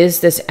there is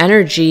this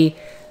energy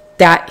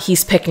that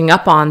he's picking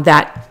up on,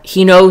 that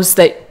he knows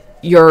that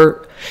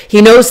you're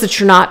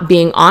not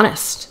being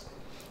honest.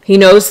 He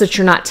knows that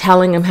you're not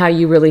telling him how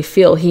you really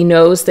feel. He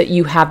knows that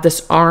you have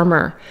this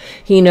armor.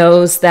 He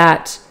knows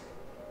that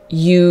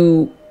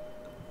it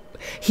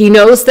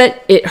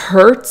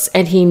hurts,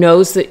 and he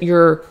knows that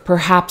you're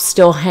perhaps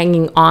still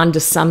hanging on to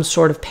some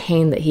sort of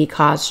pain that he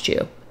caused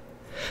you.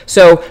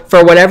 So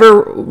for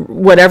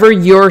whatever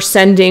you're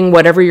sending,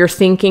 whatever you're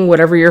thinking,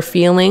 whatever you're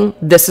feeling,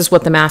 this is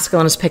what the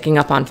masculine is picking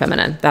up on,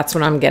 feminine. That's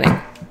what I'm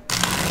getting.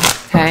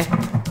 Okay.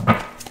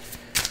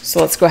 So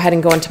let's go ahead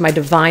and go into my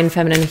Divine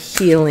Feminine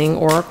Healing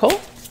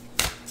Oracle.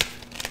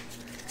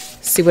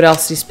 See what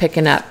else he's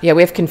picking up. Yeah,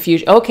 we have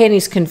confusion. Okay, and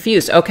he's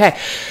confused. Okay.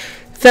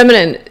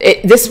 Feminine,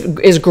 this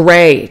is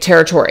gray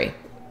territory.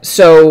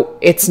 So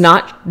it's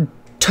not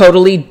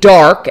totally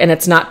dark and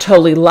it's not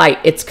totally light.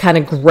 It's kind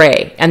of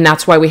gray. And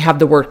that's why we have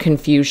the word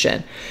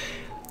confusion.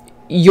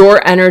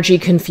 Your energy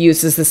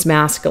confuses this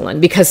masculine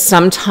because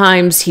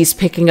sometimes he's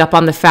picking up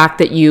on the fact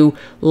that you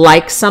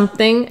like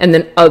something, and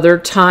then other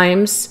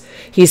times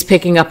he's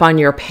picking up on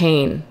your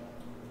pain.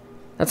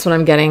 That's what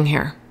I'm getting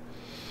here.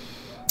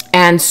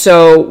 And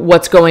so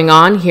what's going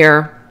on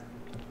here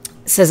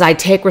says, I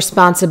take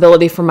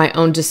responsibility for my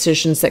own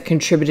decisions that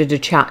contributed to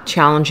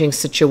challenging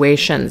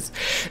situations.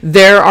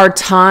 There are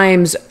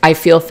times, I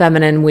feel,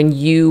 feminine, when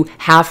you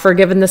have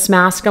forgiven this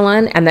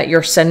masculine and that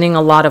you're sending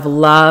a lot of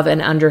love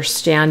and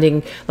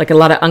understanding, like a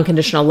lot of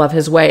unconditional love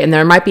his way. And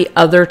there might be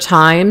other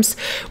times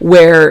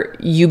where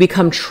you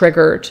become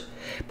triggered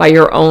by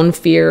your own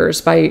fears,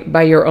 by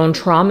your own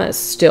traumas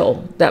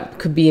still that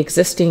could be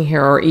existing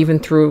here, or even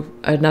through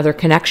another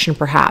connection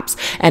perhaps.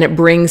 And it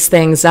brings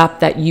things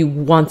up that you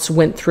once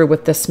went through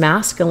with this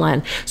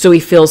masculine. So he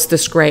feels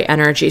this gray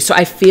energy. So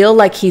I feel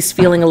like he's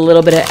feeling a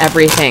little bit of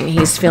everything.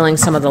 He's feeling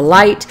some of the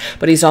light,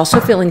 but he's also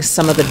feeling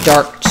some of the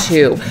dark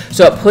too.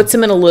 So it puts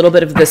him in a little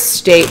bit of this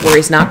state where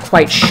he's not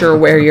quite sure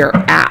where you're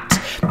at.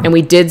 And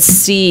we did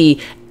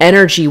see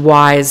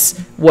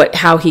energy-wise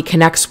how he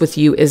connects with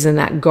you is in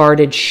that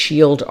guarded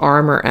shield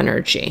armor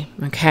energy,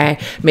 okay?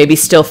 Maybe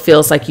still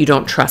feels like you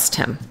don't trust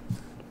him.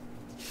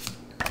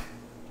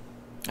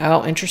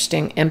 Oh,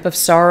 interesting. Imp of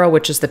Sorrow,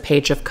 which is the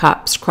Page of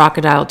Cups,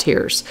 crocodile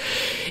tears.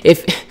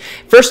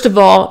 First of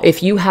all,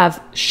 if you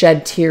have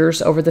shed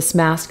tears over this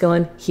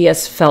masculine, he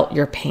has felt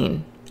your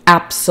pain.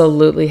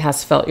 Absolutely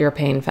has felt your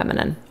pain,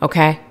 feminine,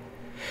 okay?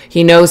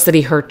 He knows that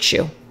he hurt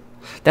you.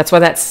 That's why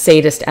that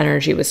sadist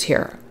energy was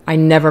here. I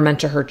never meant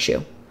to hurt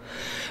you.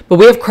 But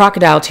we have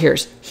crocodile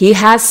tears. He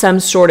has some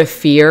sort of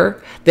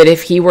fear that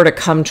if he were to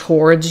come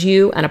towards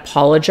you and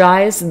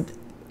apologize,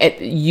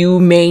 you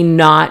may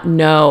not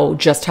know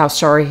just how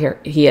sorry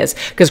he is.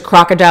 Because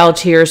crocodile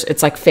tears,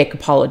 it's like fake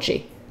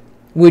apology.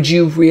 Would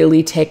you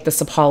really take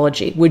this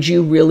apology? Would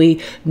you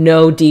really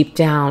know deep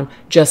down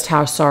just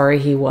how sorry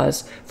he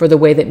was for the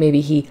way that maybe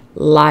he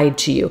lied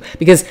to you?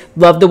 Because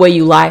love the way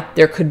you lie,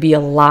 there could be a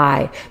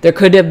lie. There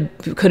could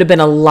have been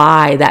a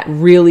lie that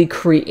really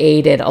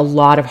created a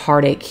lot of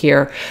heartache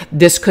here.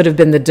 This could have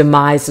been the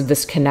demise of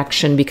this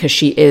connection because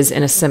she is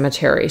in a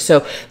cemetery.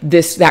 So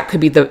that could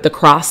be the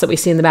cross that we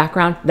see in the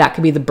background. That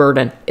could be the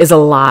burden, is a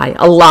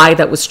lie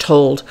that was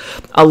told,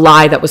 a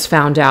lie that was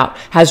found out,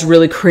 has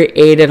really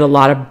created a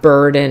lot of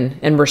burden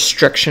and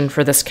restriction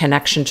for this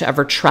connection to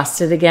ever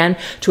trust it again,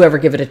 to ever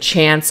give it a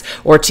chance,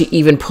 or to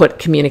even put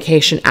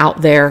communication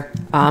out there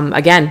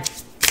again.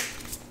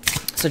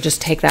 So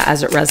just take that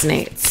as it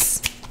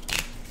resonates.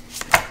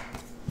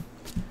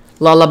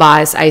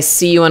 Lullabies, I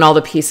see you in all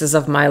the pieces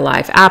of my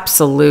life.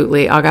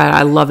 Absolutely. Oh God,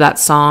 I love that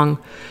song.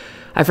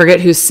 I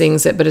forget who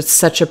sings it, but it's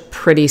such a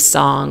pretty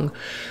song.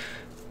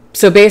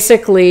 So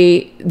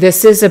basically,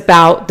 this is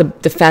about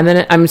the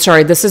feminine. I'm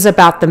sorry, this is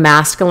about the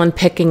masculine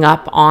picking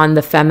up on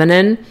the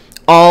feminine,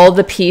 all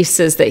the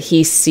pieces that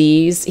he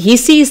sees. He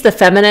sees the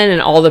feminine in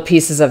all the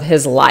pieces of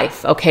his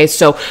life. Okay,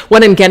 so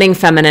what I'm getting,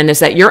 feminine, is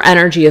that your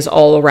energy is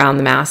all around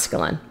the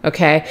masculine.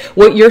 Okay,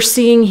 what you're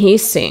seeing,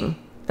 he's seeing.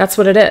 That's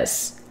what it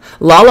is.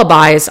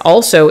 Lullabies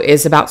also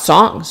is about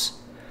songs.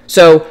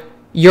 So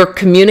you're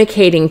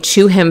communicating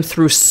to him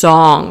through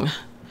song.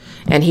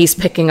 And he's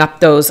picking up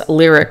those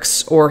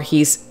lyrics, or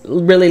he's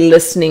really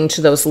listening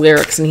to those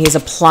lyrics, and he's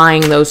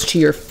applying those to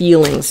your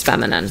feelings,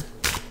 feminine.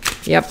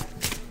 Yep.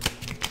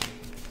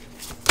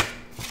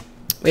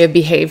 We have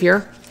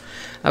behavior.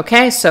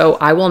 Okay, so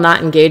I will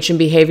not engage in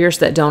behaviors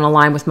that don't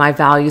align with my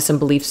values and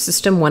belief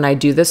system. When I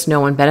do this, no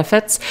one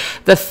benefits.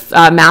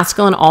 The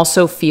masculine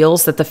also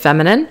feels that the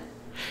feminine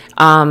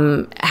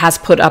has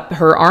put up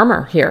her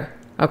armor here.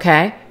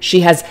 Okay, she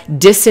has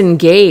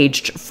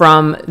disengaged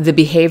from the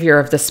behavior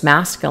of this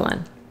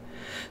masculine.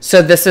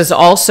 So this is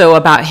also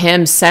about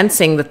him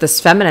sensing that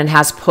this feminine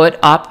has put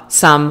up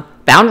some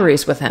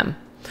boundaries with him,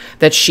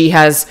 that she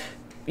has,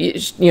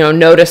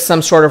 noticed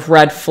some sort of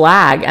red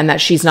flag, and that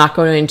she's not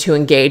going to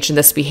engage in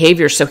this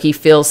behavior. So he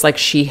feels like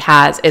she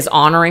is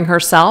honoring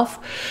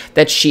herself,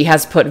 that she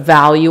has put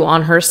value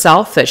on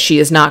herself, that she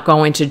is not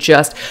going to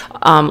just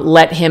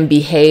let him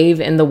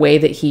behave in the way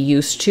that he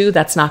used to.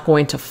 That's not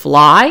going to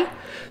fly.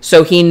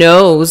 So he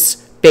knows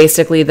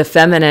basically the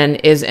feminine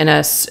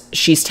is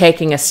she's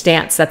taking a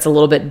stance that's a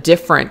little bit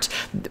different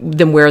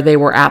than where they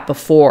were at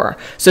before.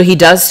 So he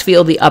does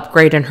feel the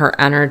upgrade in her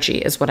energy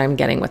is what I'm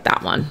getting with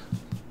that one.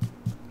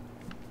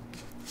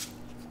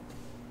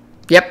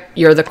 Yep,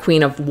 you're the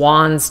Queen of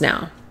Wands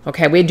now.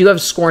 Okay, we do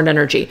have scorned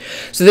energy.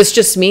 So this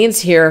just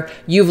means here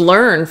you've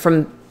learned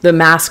from the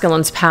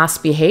masculine's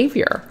past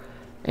behavior.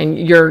 And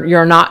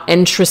you're not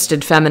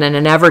interested, feminine,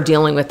 in ever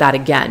dealing with that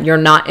again. You're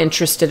not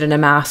interested in a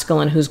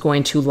masculine who's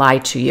going to lie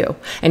to you.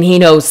 And he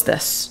knows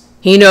this.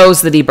 He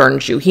knows that he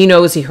burned you. He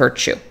knows he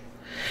hurt you.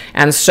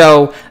 And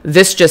so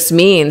this just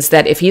means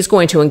that if he's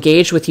going to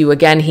engage with you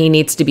again, he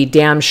needs to be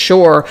damn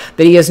sure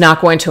that he is not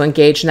going to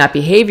engage in that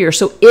behavior.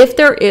 So if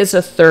there is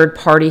a third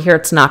party here,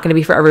 it's not going to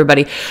be for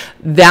everybody.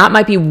 That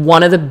might be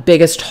one of the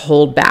biggest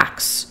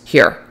holdbacks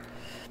here,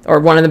 or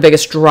one of the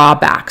biggest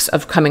drawbacks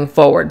of coming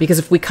forward. Because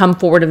if we come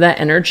forward in that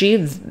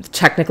energy,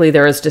 technically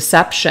there is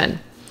deception,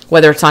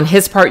 whether it's on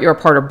his part, your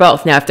part, or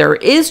both. Now, if there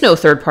is no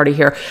third party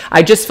here,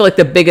 I just feel like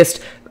the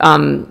biggest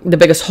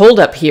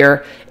holdup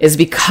here is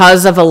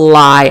because of a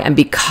lie, and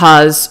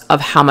because of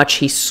how much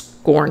he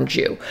scorned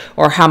you,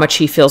 or how much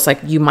he feels like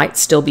you might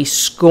still be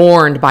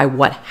scorned by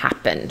what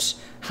happened.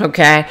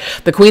 Okay,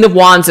 the Queen of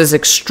Wands is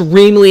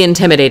extremely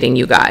intimidating,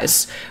 you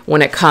guys,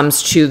 when it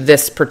comes to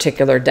this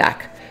particular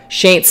deck.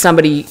 She ain't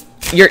somebody,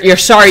 you're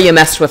sorry you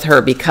messed with her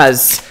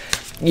because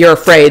you're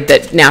afraid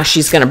that now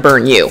she's going to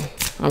burn you,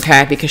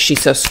 okay, because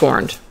she's so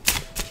scorned.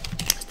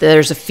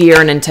 There's a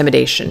fear and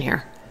intimidation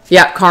here.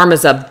 Yeah,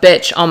 karma's a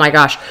bitch. Oh my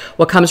gosh.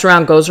 What comes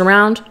around goes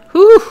around.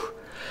 Whew.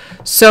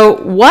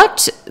 So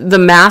what the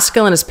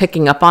masculine is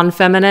picking up on,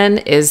 feminine,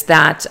 is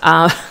that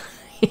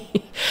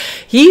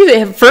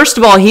first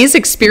of all, he's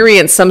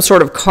experienced some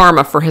sort of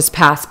karma for his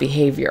past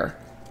behavior.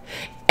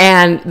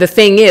 And the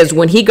thing is,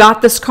 when he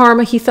got this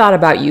karma, he thought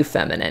about you,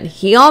 feminine.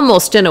 He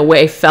almost, in a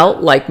way,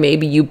 felt like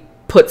maybe you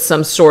put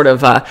some sort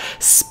of a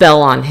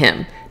spell on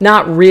him.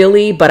 Not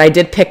really, but I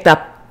did pick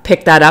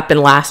that up in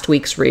last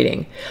week's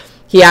reading.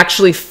 He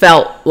actually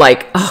felt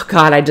like, oh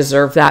God, I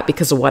deserve that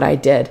because of what I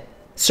did.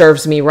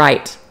 Serves me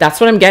right.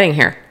 That's what I'm getting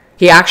here.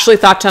 He actually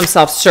thought to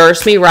himself,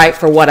 serves me right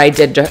for what I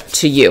did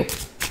to you.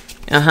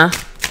 Uh-huh.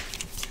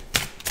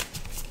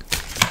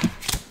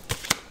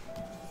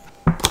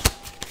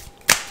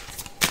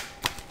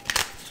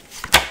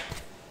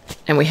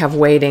 And we have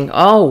waiting.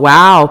 Oh,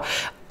 wow.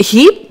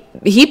 He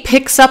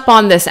picks up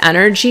on this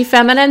energy,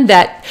 feminine,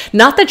 that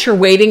not that you're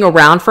waiting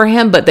around for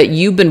him, but that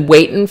you've been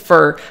waiting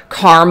for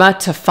karma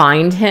to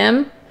find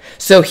him.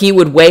 So he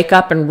would wake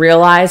up and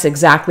realize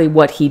exactly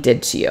what he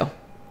did to you.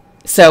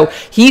 So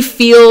he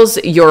feels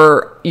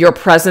your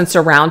presence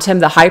around him.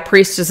 The high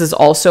priestess is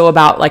also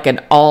about like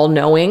an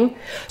all-knowing.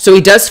 So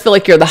he does feel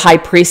like you're the high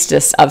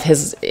priestess of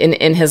his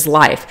in his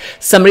life.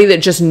 Somebody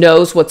that just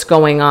knows what's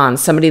going on,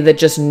 somebody that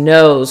just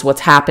knows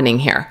what's happening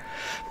here.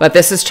 But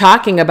this is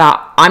talking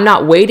about, I'm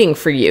not waiting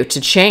for you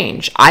to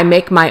change. I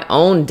make my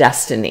own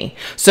destiny.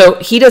 So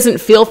he doesn't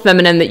feel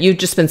feminine, that you've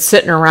just been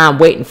sitting around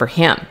waiting for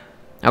him.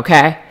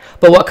 Okay?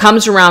 But what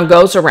comes around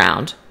goes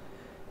around.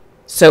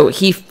 So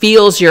he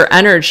feels your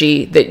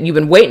energy, that you've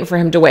been waiting for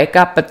him to wake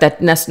up, but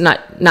that's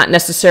not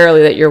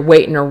necessarily that you're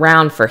waiting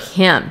around for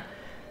him.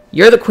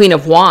 You're the Queen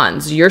of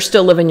Wands. You're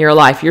still living your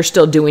life. You're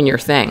still doing your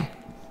thing.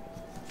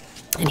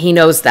 And he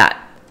knows that.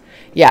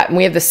 Yeah, and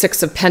we have the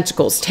Six of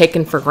Pentacles,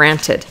 taken for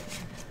granted.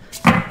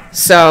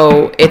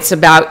 So it's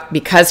about,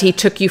 because he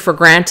took you for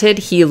granted,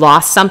 he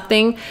lost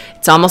something.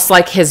 It's almost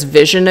like his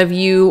vision of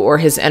you, or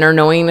his inner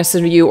knowingness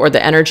of you, or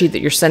the energy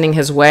that you're sending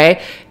his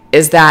way,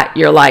 is that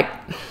you're like,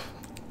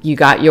 you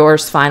got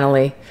yours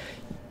finally.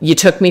 You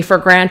took me for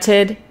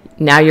granted.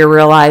 Now you're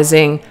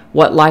realizing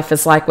what life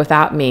is like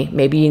without me.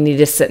 Maybe you need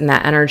to sit in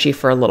that energy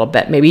for a little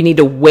bit. Maybe you need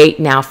to wait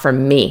now for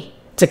me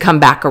to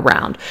come back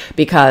around,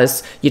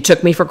 because you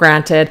took me for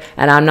granted,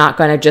 and I'm not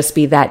going to just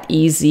be that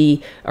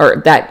easy,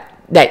 or that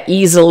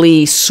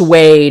easily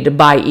swayed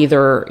by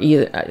either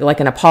like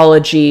an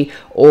apology,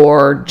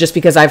 or just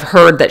because I've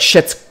heard that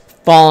shit's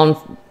fallen,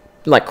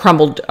 like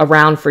crumbled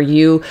around for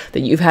you,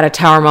 that you've had a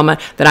tower moment,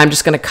 that I'm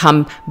just going to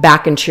come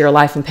back into your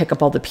life and pick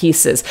up all the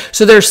pieces.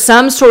 So there's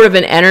some sort of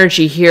an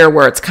energy here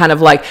where it's kind of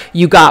like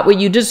you got what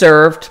you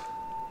deserved.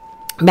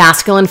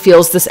 Masculine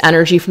feels this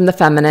energy from the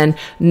feminine,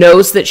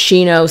 knows that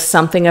she knows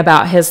something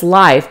about his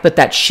life, but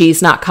that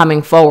she's not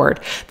coming forward,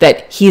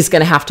 that he's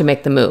going to have to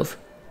make the move,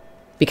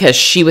 because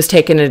she was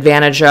taken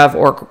advantage of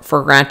or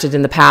for granted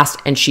in the past,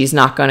 and she's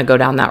not going to go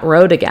down that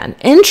road again.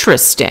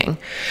 Interesting.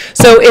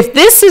 So if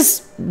this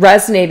is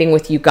resonating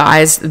with you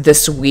guys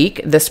this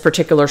week, this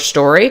particular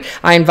story,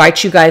 I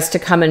invite you guys to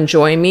come and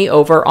join me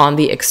over on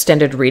the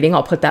extended reading.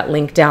 I'll put that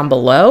link down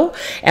below.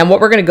 And what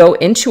we're going to go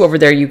into over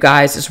there, you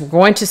guys, is we're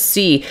going to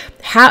see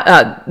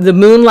how the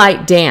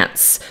Moonlight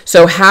Dance.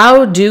 So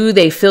how do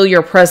they feel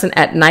you're present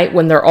at night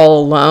when they're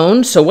all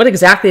alone? So what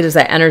exactly does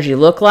that energy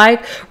look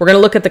like? We're going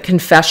to look at the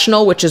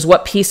Confessional, which is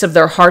what piece of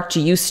their heart do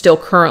you still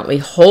currently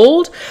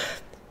hold?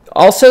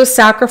 Also,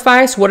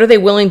 sacrifice. What are they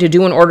willing to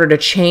do in order to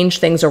change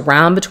things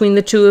around between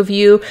the two of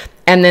you?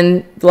 And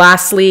then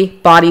lastly,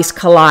 bodies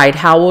collide.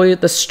 How will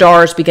the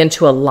stars begin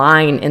to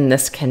align in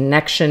this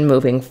connection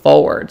moving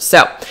forward?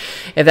 So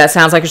if that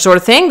sounds like your sort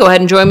of thing, go ahead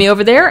and join me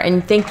over there.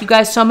 And thank you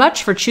guys so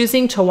much for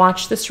choosing to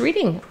watch this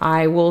reading.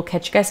 I will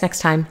catch you guys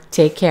next time.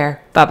 Take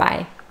care.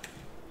 Bye-bye.